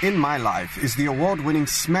 In My Life is the award-winning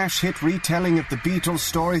smash hit retelling of the Beatles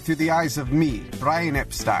story through the eyes of me, Brian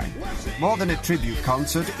Epstein. More than a tribute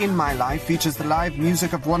concert, In My Life features the live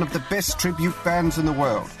music of one of the best tribute bands in the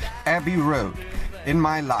world, Abbey Road. In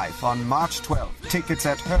My Life on March 12th. Tickets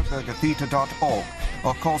at herbergertheater.org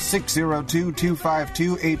or call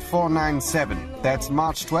 602-252-8497. That's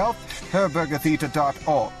March 12th,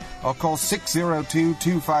 herbergertheater.org or call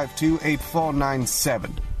 602-252-8497.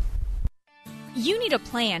 You need a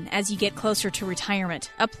plan as you get closer to retirement,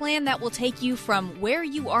 a plan that will take you from where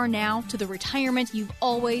you are now to the retirement you've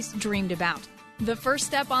always dreamed about. The first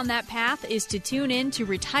step on that path is to tune in to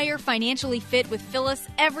Retire Financially Fit with Phyllis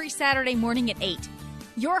every Saturday morning at 8.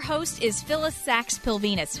 Your host is Phyllis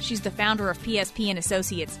Sachs-Pilvinus. She's the founder of PSP and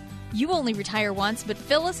Associates. You only retire once, but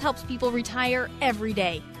Phyllis helps people retire every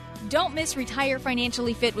day. Don't miss Retire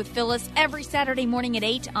Financially Fit with Phyllis every Saturday morning at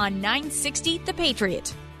 8 on 960 The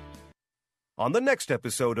Patriot. On the next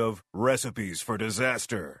episode of Recipes for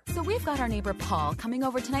Disaster. So we've got our neighbor Paul coming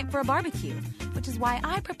over tonight for a barbecue, which is why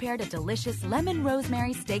I prepared a delicious lemon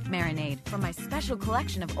rosemary steak marinade from my special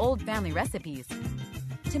collection of old family recipes.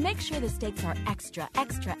 To make sure the steaks are extra,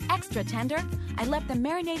 extra, extra tender, I left them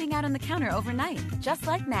marinating out on the counter overnight, just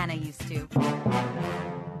like Nana used to.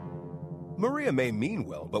 Maria may mean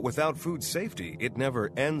well, but without food safety, it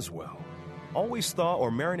never ends well. Always thaw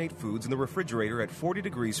or marinate foods in the refrigerator at 40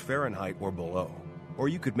 degrees Fahrenheit or below, or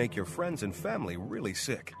you could make your friends and family really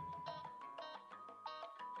sick.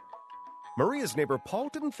 Maria's neighbor Paul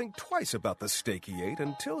didn't think twice about the steak he ate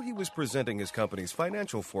until he was presenting his company's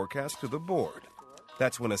financial forecast to the board.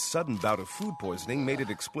 That's when a sudden bout of food poisoning made it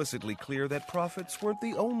explicitly clear that profits weren't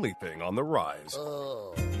the only thing on the rise.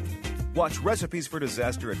 Watch Recipes for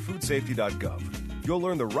Disaster at foodsafety.gov. You'll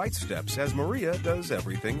learn the right steps as Maria does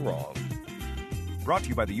everything wrong. Brought to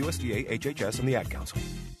you by the USDA, HHS, and the Ad Council.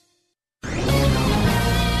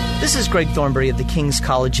 This is Greg Thornberry of the King's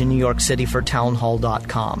College in New York City for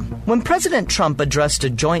townhall.com. When President Trump addressed a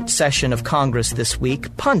joint session of Congress this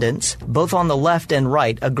week, pundits, both on the left and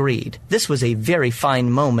right, agreed. This was a very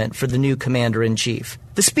fine moment for the new commander-in-chief.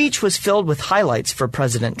 The speech was filled with highlights for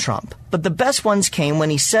President Trump, but the best ones came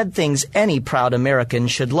when he said things any proud American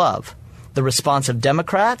should love. The response of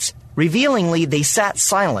Democrats? Revealingly, they sat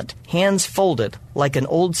silent, hands folded, like an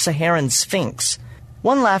old Saharan sphinx.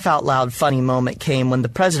 One laugh-out-loud funny moment came when the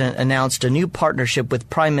president announced a new partnership with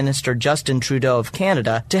Prime Minister Justin Trudeau of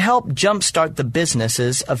Canada to help jumpstart the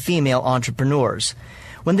businesses of female entrepreneurs.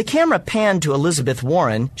 When the camera panned to Elizabeth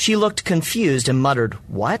Warren, she looked confused and muttered,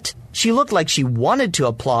 "What?" She looked like she wanted to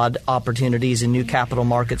applaud opportunities in new capital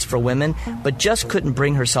markets for women, but just couldn't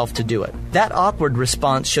bring herself to do it. That awkward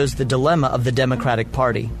response shows the dilemma of the Democratic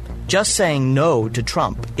Party. Just saying no to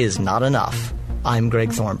Trump is not enough. I'm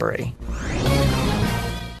Greg Thornberry.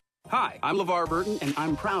 Hi, I'm LeVar Burton, and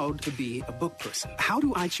I'm proud to be a book person. How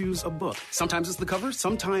do I choose a book? Sometimes it's the cover,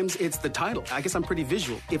 sometimes it's the title. I guess I'm pretty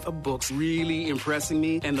visual. If a book's really impressing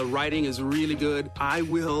me and the writing is really good, I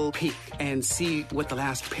will peek and see what the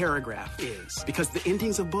last paragraph is, because the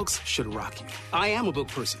endings of books should rock you. I am a book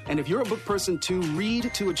person, and if you're a book person too,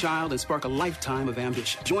 read to a child and spark a lifetime of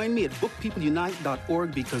ambition. Join me at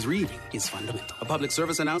bookpeopleunite.org, because reading is fundamental. A public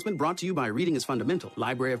service announcement brought to you by Reading is Fundamental,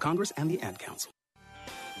 Library of Congress, and the Ad Council.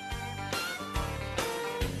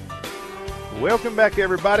 Welcome back,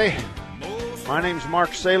 everybody. My name's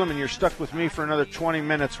Mark Salem, and you're stuck with me for another 20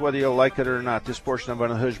 minutes, whether you like it or not. This portion of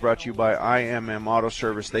Under the Hood is brought to you by IMM Auto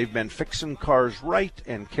Service. They've been fixing cars right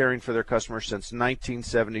and caring for their customers since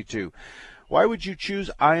 1972. Why would you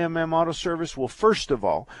choose IMM Auto Service? Well, first of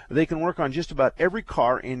all, they can work on just about every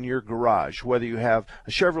car in your garage, whether you have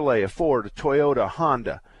a Chevrolet, a Ford, a Toyota, a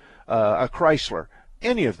Honda, a Chrysler,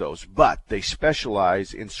 any of those, but they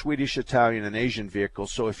specialize in Swedish, Italian, and Asian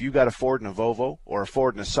vehicles. So if you got a Ford and a Volvo, or a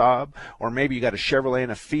Ford and a Saab, or maybe you got a Chevrolet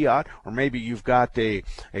and a Fiat, or maybe you've got a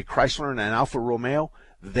Chrysler and an Alfa Romeo,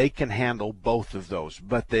 they can handle both of those,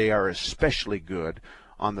 but they are especially good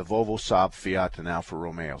on the Volvo, Saab, Fiat, and Alfa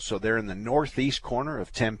Romeo. So they're in the northeast corner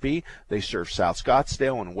of Tempe. They serve South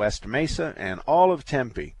Scottsdale and West Mesa and all of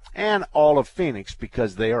Tempe and all of Phoenix,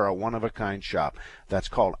 because they are a one-of-a-kind shop. That's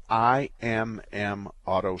called IMM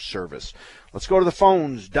Auto Service. Let's go to the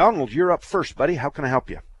phones. Donald, you're up first, buddy. How can I help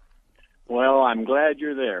you? Well, I'm glad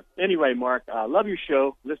you're there. Anyway, Mark, I love your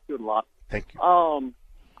show. Listen to it a lot. Thank you.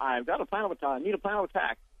 I've got a plan of attack. I need a plan of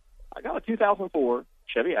attack. I got a 2004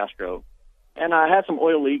 Chevy Astro, and I had some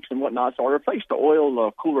oil leaks and whatnot, so I replaced the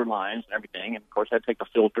oil cooler lines and everything. And, of course, I had to take the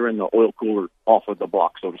filter and the oil cooler off of the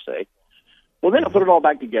block, so to say. Well, then I put it all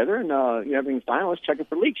back together, and everything's fine. I was checking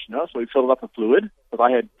for leaks, So we filled it up with fluid, because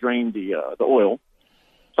I had drained the oil.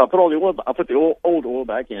 So I put the old oil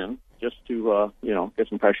back in just to get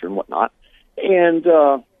some pressure and whatnot. And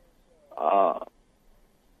I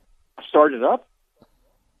started it up.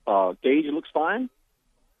 Gauge looks fine,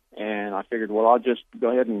 and I figured, well, I'll just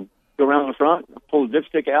go ahead and go around the front, pull the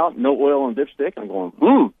dipstick out, no oil on the dipstick. I'm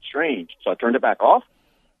going, strange. So I turned it back off.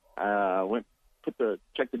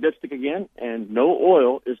 Check the dipstick again, and no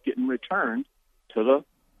oil is getting returned to the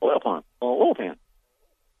oil pan.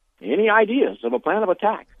 Any ideas of a plan of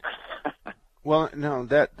attack? Well, no,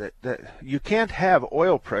 that you can't have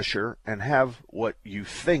oil pressure and have what you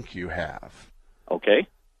think you have. Okay.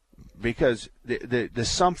 Because the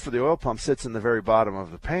sump for the oil pump sits in the very bottom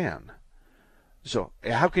of the pan. So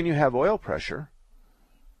how can you have oil pressure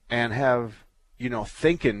and have,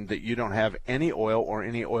 thinking that you don't have any oil or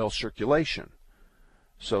any oil circulation?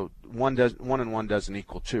 So one and one doesn't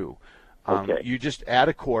equal two. Okay. You just add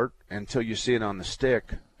a quart until you see it on the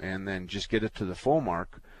stick, and then just get it to the full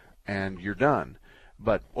mark, and you're done.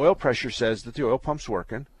 But oil pressure says that the oil pump's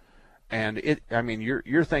working, and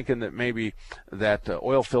you're thinking that maybe that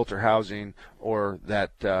oil filter housing or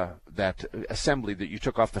that assembly that you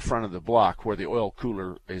took off the front of the block where the oil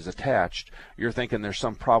cooler is attached, you're thinking there's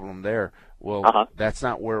some problem there. Well, that's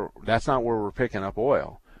not where we're picking up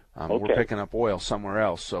oil. Okay. We're picking up oil somewhere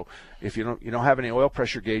else. So if you don't have any oil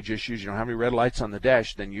pressure gauge issues, you don't have any red lights on the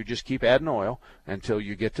dash, then you just keep adding oil until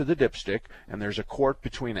you get to the dipstick, and there's a quart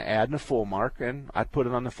between an add and a full mark, and I'd put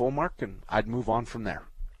it on the full mark, and I'd move on from there.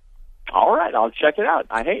 All right, I'll check it out.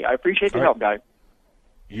 I appreciate the help, guy.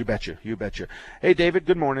 You betcha. Hey, David,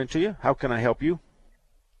 good morning to you. How can I help you?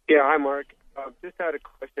 Yeah, hi, Mark. Just had a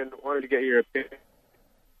question. Wanted to get your opinion.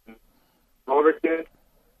 Overton.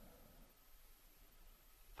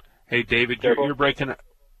 Hey, David, you're breaking up.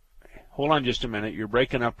 Hold on just a minute. You're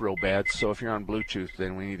breaking up real bad, so if you're on Bluetooth,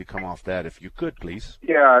 then we need to come off that. If you could, please.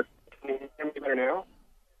 Yeah. Can you hear me better now?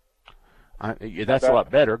 That's a lot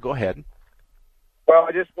better. Go ahead. Well,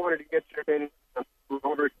 I just wanted to get your opinion on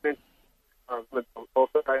Overton. I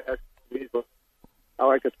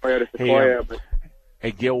like the Toyota Sequoia.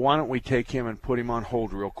 Hey, Gil, why don't we take him and put him on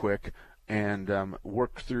hold real quick and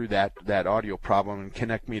work through that audio problem and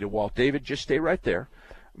connect me to Walt. David, just stay right there.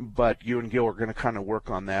 But you and Gil are going to kind of work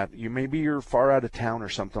on that. Maybe you're far out of town or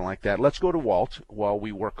something like that. Let's go to Walt while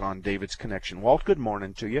we work on David's connection. Walt, good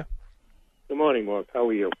morning to you. Good morning, Mark. How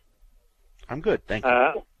are you? I'm good, thank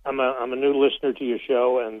you. I'm a new listener to your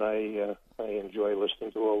show, and I enjoy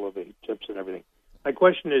listening to all of the tips and everything. My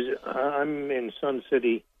question is, I'm in Sun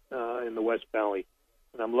City in the West Valley,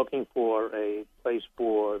 and I'm looking for a place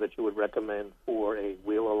that you would recommend for a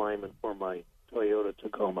wheel alignment for my Toyota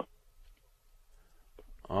Tacoma.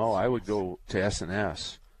 Oh, I would go to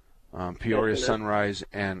S&S. Peoria, Sunrise,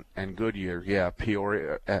 and Goodyear. Yeah,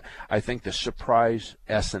 Peoria. I think the Surprise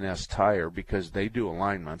S&S tire, because they do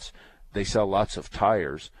alignments. They sell lots of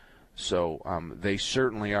tires. So they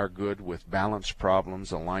certainly are good with balance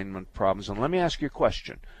problems, alignment problems. And let me ask you a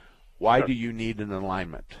question. Why do you need an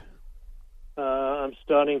alignment? I'm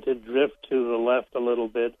starting to drift to the left a little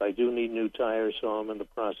bit. I do need new tires, so I'm in the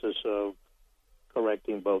process of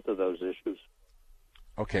correcting both of those issues.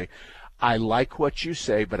 Okay. I like what you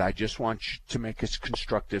say, but I just want you to make a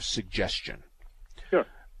constructive suggestion. Sure.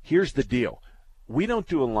 Here's the deal. We don't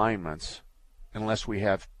do alignments unless we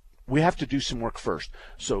have to do some work first.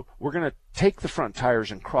 So we're going to take the front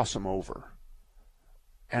tires and cross them over.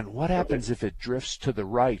 And what happens if it drifts to the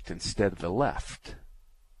right instead of the left?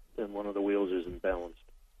 Then one of the wheels isn't balanced.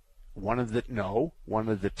 One of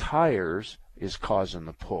the tires is causing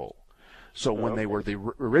the pull. So when they were the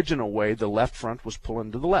original way, the left front was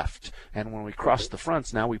pulling to the left. And when we cross the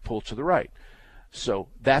fronts, now we pull to the right. So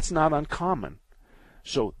that's not uncommon.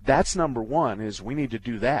 So that's number one, is we need to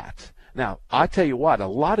do that. Now, I tell you what, a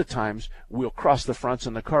lot of times we'll cross the fronts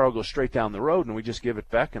and the car will go straight down the road and we just give it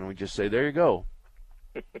back and we just say, there you go.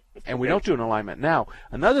 And we don't do an alignment. Now,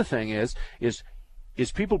 another thing is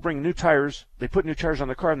people bring new tires, they put new tires on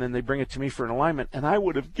the car, and then they bring it to me for an alignment, and I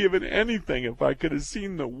would have given anything if I could have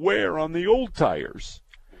seen the wear on the old tires.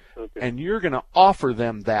 Okay. And you're going to offer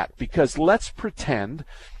them that, because let's pretend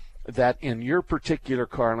that in your particular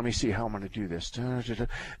car, let me see how I'm going to do this.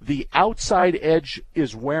 The outside edge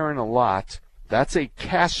is wearing a lot. That's a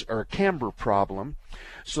camber problem.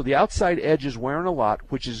 So the outside edge is wearing a lot,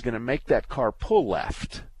 which is going to make that car pull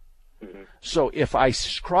left. So if I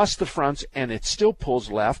cross the fronts and it still pulls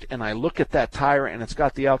left, and I look at that tire and it's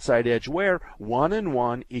got the outside edge wear, 1 and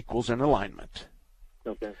 1 equals an alignment.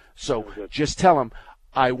 Okay. So just tell them,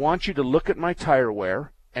 I want you to look at my tire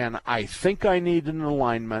wear, and I think I need an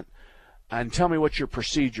alignment, and tell me what your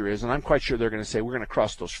procedure is. And I'm quite sure they're going to say, we're going to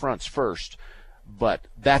cross those fronts first. But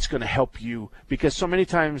that's going to help you, because so many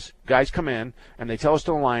times guys come in and they tell us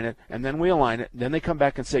to align it, and then we align it, then they come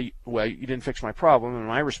back and say, well, you didn't fix my problem. And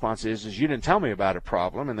my response is you didn't tell me about a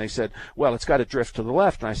problem. And they said, well, it's got to drift to the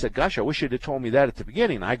left. And I said, gosh, I wish you'd have told me that at the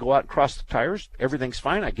beginning. I go out and cross the tires, everything's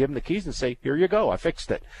fine. I give them the keys and say, here you go, I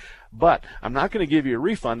fixed it. But I'm not going to give you a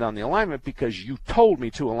refund on the alignment because you told me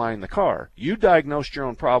to align the car. You diagnosed your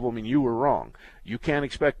own problem and you were wrong. You can't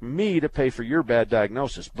expect me to pay for your bad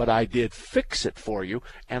diagnosis, but I did fix it for you,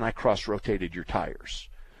 and I cross-rotated your tires.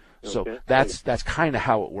 Okay. So that's kind of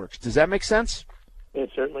how it works. Does that make sense? It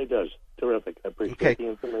certainly does. Terrific. I appreciate the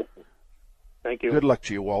information. Thank you. Good luck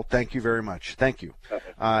to you, Walt. Thank you very much. Thank you.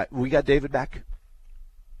 We got David back?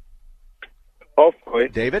 Hopefully.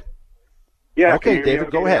 David? Yeah. Okay, David,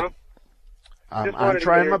 go ahead. I'm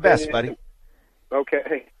trying my best, buddy.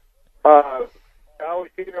 Okay. I always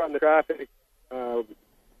hear on the traffic,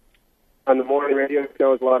 on the morning radio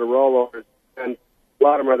shows, a lot of rollovers, and a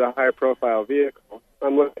lot of them are the higher-profile vehicles.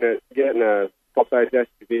 I'm looking at getting a full-size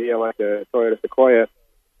SUV. I like the Toyota Sequoia.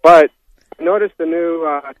 But I noticed the new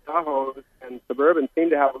Tahoes and Suburban seem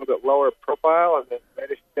to have a little bit lower profile on the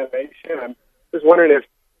latest generation. I'm just wondering if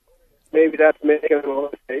maybe that's making them a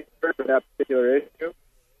little safer for that particular issue.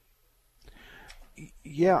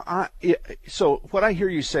 Yeah, so what I hear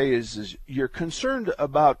you say is you're concerned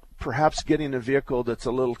about perhaps getting a vehicle that's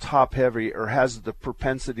a little top-heavy or has the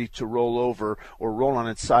propensity to roll over or roll on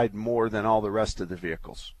its side more than all the rest of the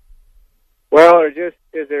vehicles. Well, or just,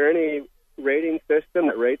 is there any rating system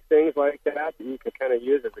that rates things like that you can kind of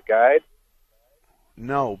use as a guide?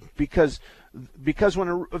 No, because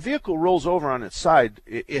when a vehicle rolls over on its side,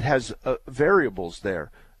 it has variables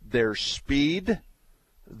there. There's speed.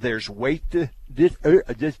 There's weight.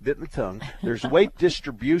 Just bit my tongue. There's weight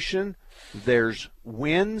distribution. There's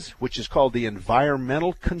winds, which is called the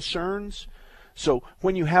environmental concerns. So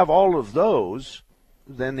when you have all of those,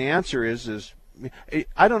 then the answer is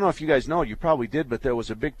I don't know if you guys know. You probably did, but there was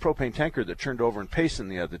a big propane tanker that turned over in Payson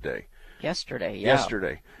the other day. Yesterday.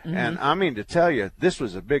 Mm-hmm. And I mean to tell you, this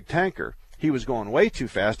was a big tanker. He was going way too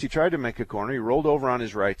fast. He tried to make a corner. He rolled over on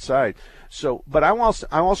his right side. So, but I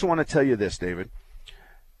also want to tell you this, David.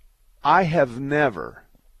 I have never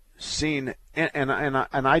seen, and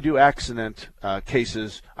I do accident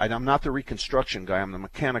cases. I'm not the reconstruction guy. I'm the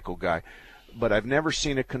mechanical guy. But I've never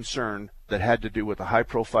seen a concern that had to do with a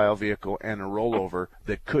high-profile vehicle and a rollover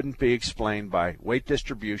that couldn't be explained by weight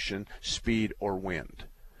distribution, speed, or wind.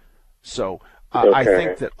 So I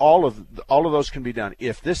think that all of those can be done.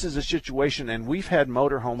 If this is a situation, and we've had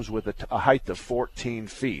motorhomes with a height of 14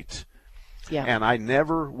 feet, and I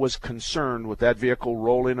never was concerned with that vehicle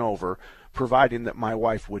rolling over, providing that my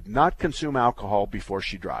wife would not consume alcohol before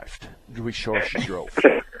she drove.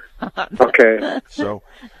 Okay. So,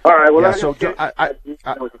 all right. Well,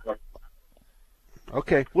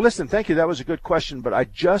 okay. Well, listen. Thank you. That was a good question, but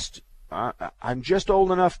I'm just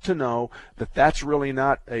old enough to know that that's really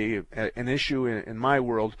not an issue in my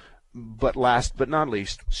world. But last but not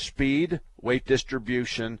least, speed, weight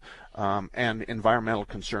distribution, and environmental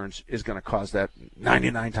concerns is going to cause that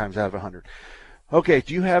 99 times out of 100. Okay.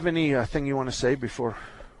 Do you have any thing you want to say before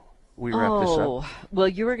we wrap this up? Well,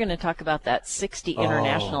 you were going to talk about that 60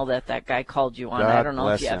 International that guy called you on. I don't know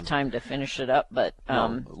if you have time to finish it up, but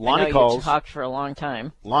Lonnie I know calls. You talked for a long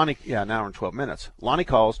time. Lonnie, an hour and 12 minutes. Lonnie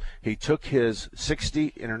calls. He took his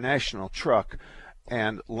 60 International truck,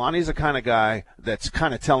 and Lonnie's the kind of guy that's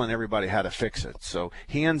kind of telling everybody how to fix it. So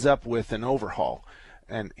he ends up with an overhaul.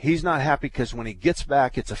 And he's not happy because when he gets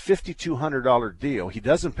back, it's a $5,200 deal. He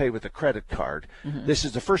doesn't pay with a credit card. Mm-hmm. This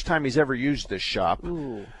is the first time he's ever used this shop.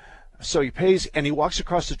 Ooh. So he pays, and he walks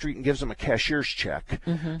across the street and gives him a cashier's check.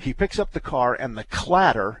 Mm-hmm. He picks up the car, and the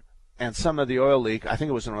clatter and some of the oil leak, I think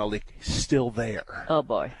it was an oil leak, still there. Oh,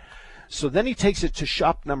 boy. So then he takes it to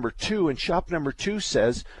shop number 2, and shop number 2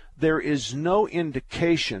 says there is no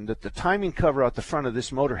indication that the timing cover out the front of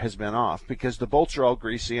this motor has been off because the bolts are all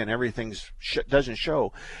greasy and everything doesn't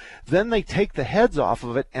show. Then they take the heads off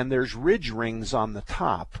of it, and there's ridge rings on the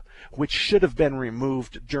top, which should have been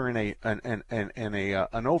removed during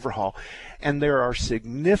an overhaul. And there are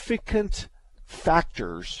significant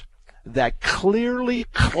factors that clearly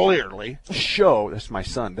show, that's my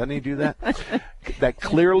son, doesn't he do that? That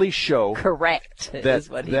clearly show correct is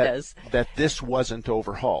what he does. That this wasn't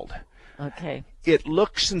overhauled. Okay. It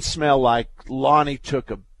looks and smells like Lonnie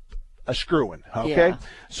took a screw-in, okay? Yeah.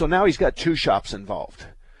 So now he's got 2 shops involved.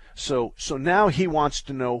 So now he wants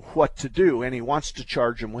to know what to do, and he wants to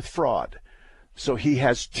charge him with fraud. So he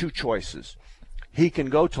has 2 choices. He can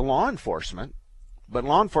go to law enforcement, but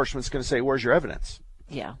law enforcement's going to say, "Where's your evidence?"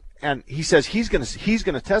 Yeah. And he says he's going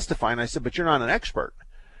to testify, and I said, "But you're not an expert."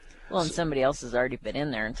 Well, and somebody else has already been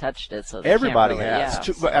in there and touched it, so they everybody can't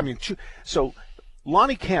really, has. So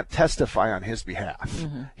Lonnie can't testify on his behalf.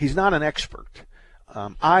 Mm-hmm. He's not an expert.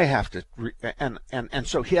 I have to, and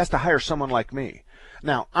so he has to hire someone like me.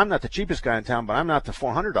 Now, I'm not the cheapest guy in town, but I'm not the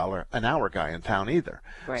 $400 an hour guy in town either.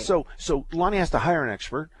 Right. So Lonnie has to hire an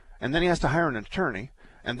expert, and then he has to hire an attorney,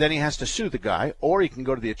 and then he has to sue the guy, or he can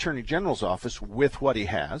go to the Attorney General's office with what he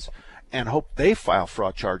has and hope they file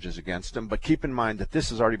fraud charges against him. But keep in mind that this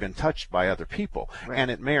has already been touched by other people, right, and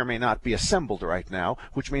it may or may not be assembled right now,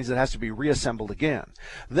 which means it has to be reassembled again.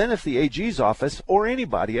 Then if the AG's office or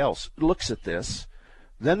anybody else looks at this,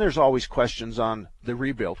 then there's always questions on the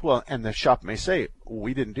rebuild. Well, and the shop may say,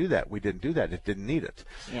 "We didn't do that. We didn't do that. It didn't need it."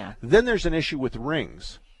 Yeah. Then there's an issue with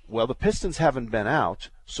rings. Well, the pistons haven't been out,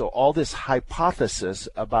 so all this hypothesis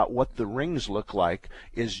about what the rings look like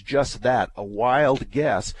is just that, a wild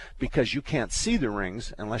guess, because you can't see the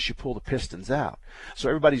rings unless you pull the pistons out. So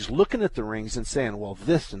everybody's looking at the rings and saying, well,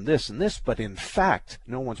 this and this and this, but in fact,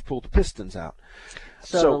 no one's pulled the pistons out.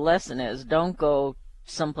 So the lesson is, don't go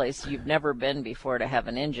someplace you've never been before to have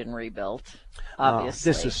an engine rebuilt, obviously.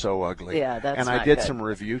 This is so ugly. Yeah, that's and not I did good. Some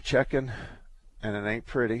review checking, and it ain't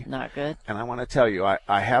pretty. Not good. And I want to tell you,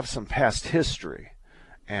 I have some past history,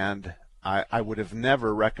 and I would have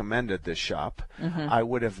never recommended this shop. Mm-hmm. I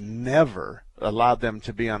would have never allowed them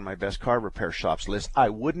to be on my best car repair shops list. I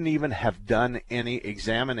wouldn't even have done any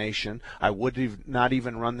examination. I would have not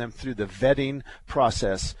even run them through the vetting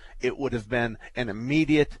process. It would have been an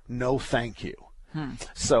immediate no thank you.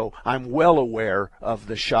 So I'm well aware of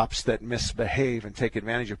the shops that misbehave and take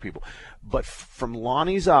advantage of people. But from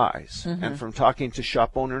Lonnie's eyes, mm-hmm, and from talking to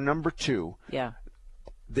shop owner number 2, yeah,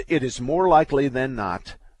 it is more likely than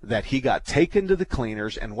not that he got taken to the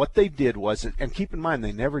cleaners, and what they did was, and keep in mind,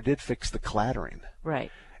 they never did fix the clattering.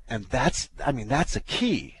 Right. And that's a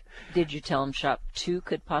key. Did you tell him shop 2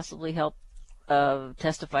 could possibly help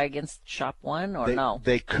testify against shop 1, or no?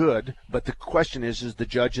 They could, but the question is the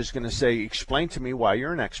judge is going to say, explain to me why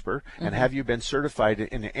you're an expert, mm-hmm, and have you been certified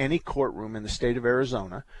in any courtroom in the state of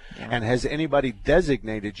Arizona, yeah, and has anybody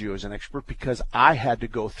designated you as an expert, because I had to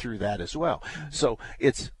go through that as well. Mm-hmm. So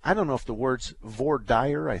it's, I don't know if the word's voir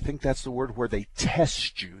dire, I think that's the word, where they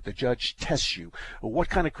test you, the judge tests you. What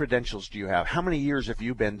kind of credentials do you have? How many years have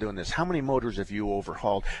you been doing this? How many motors have you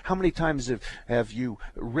overhauled? How many times have you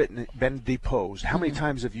been deposed? deposed? How many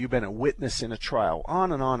times have you been a witness in a trial?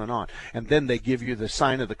 On and on and on. And then they give you the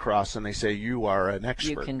sign of the cross and they say you are an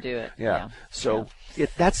expert. You can do it. Yeah. So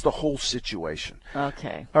that's the whole situation.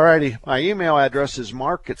 Okay. All righty. My email address is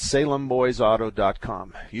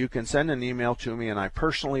mark@salemboysauto.com. You can send an email to me, and I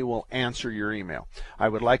personally will answer your email. I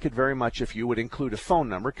would like it very much if you would include a phone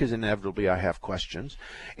number, because inevitably I have questions.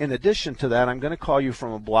 In addition to that, I'm going to call you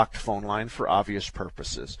from a blocked phone line for obvious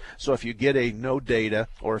purposes. So if you get a no data,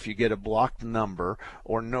 or if you get a blocked number,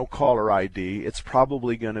 or no caller ID, it's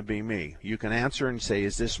probably going to be me. You can answer and say,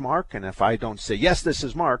 is this Mark? And if I don't say, yes, this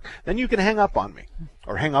is Mark, then you can hang up on me.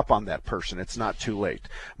 Or hang up on that person. It's not too late.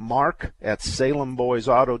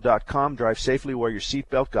 Mark@SalemBoysAuto.com. Drive safely, wear your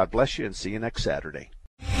seatbelt. God bless you, and see you next Saturday.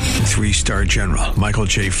 3-star General Michael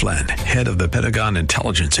J. Flynn, head of the Pentagon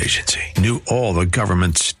Intelligence Agency, knew all the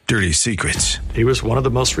government's dirty secrets. He was one of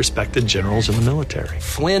the most respected generals in the military.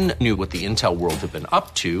 Flynn knew what the intel world had been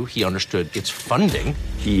up to. He understood its funding.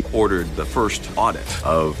 He ordered the first audit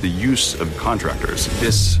of the use of contractors.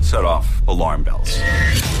 This set off alarm bells.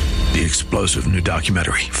 The explosive new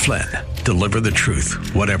documentary, Flynn, Deliver the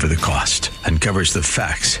Truth, Whatever the Cost, uncovers the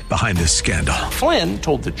facts behind this scandal. Flynn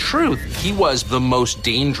told the truth. He was the most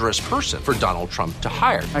dangerous person for Donald Trump to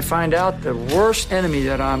hire. I find out the worst enemy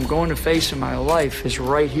that I'm going to face in my life is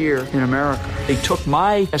right here in America. They took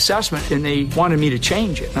my assessment and they wanted me to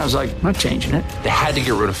change it. And I was like, I'm not changing it. They had to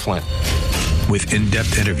get rid of Flynn. With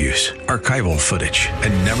in-depth interviews, archival footage,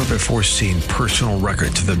 and never-before-seen personal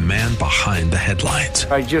records of the man behind the headlines.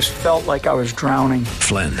 I just felt like I was drowning.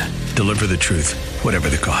 Flynn, Deliver the Truth, Whatever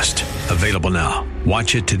the Cost. Available now.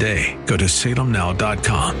 Watch it today. Go to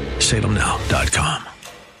salemnow.com. salemnow.com.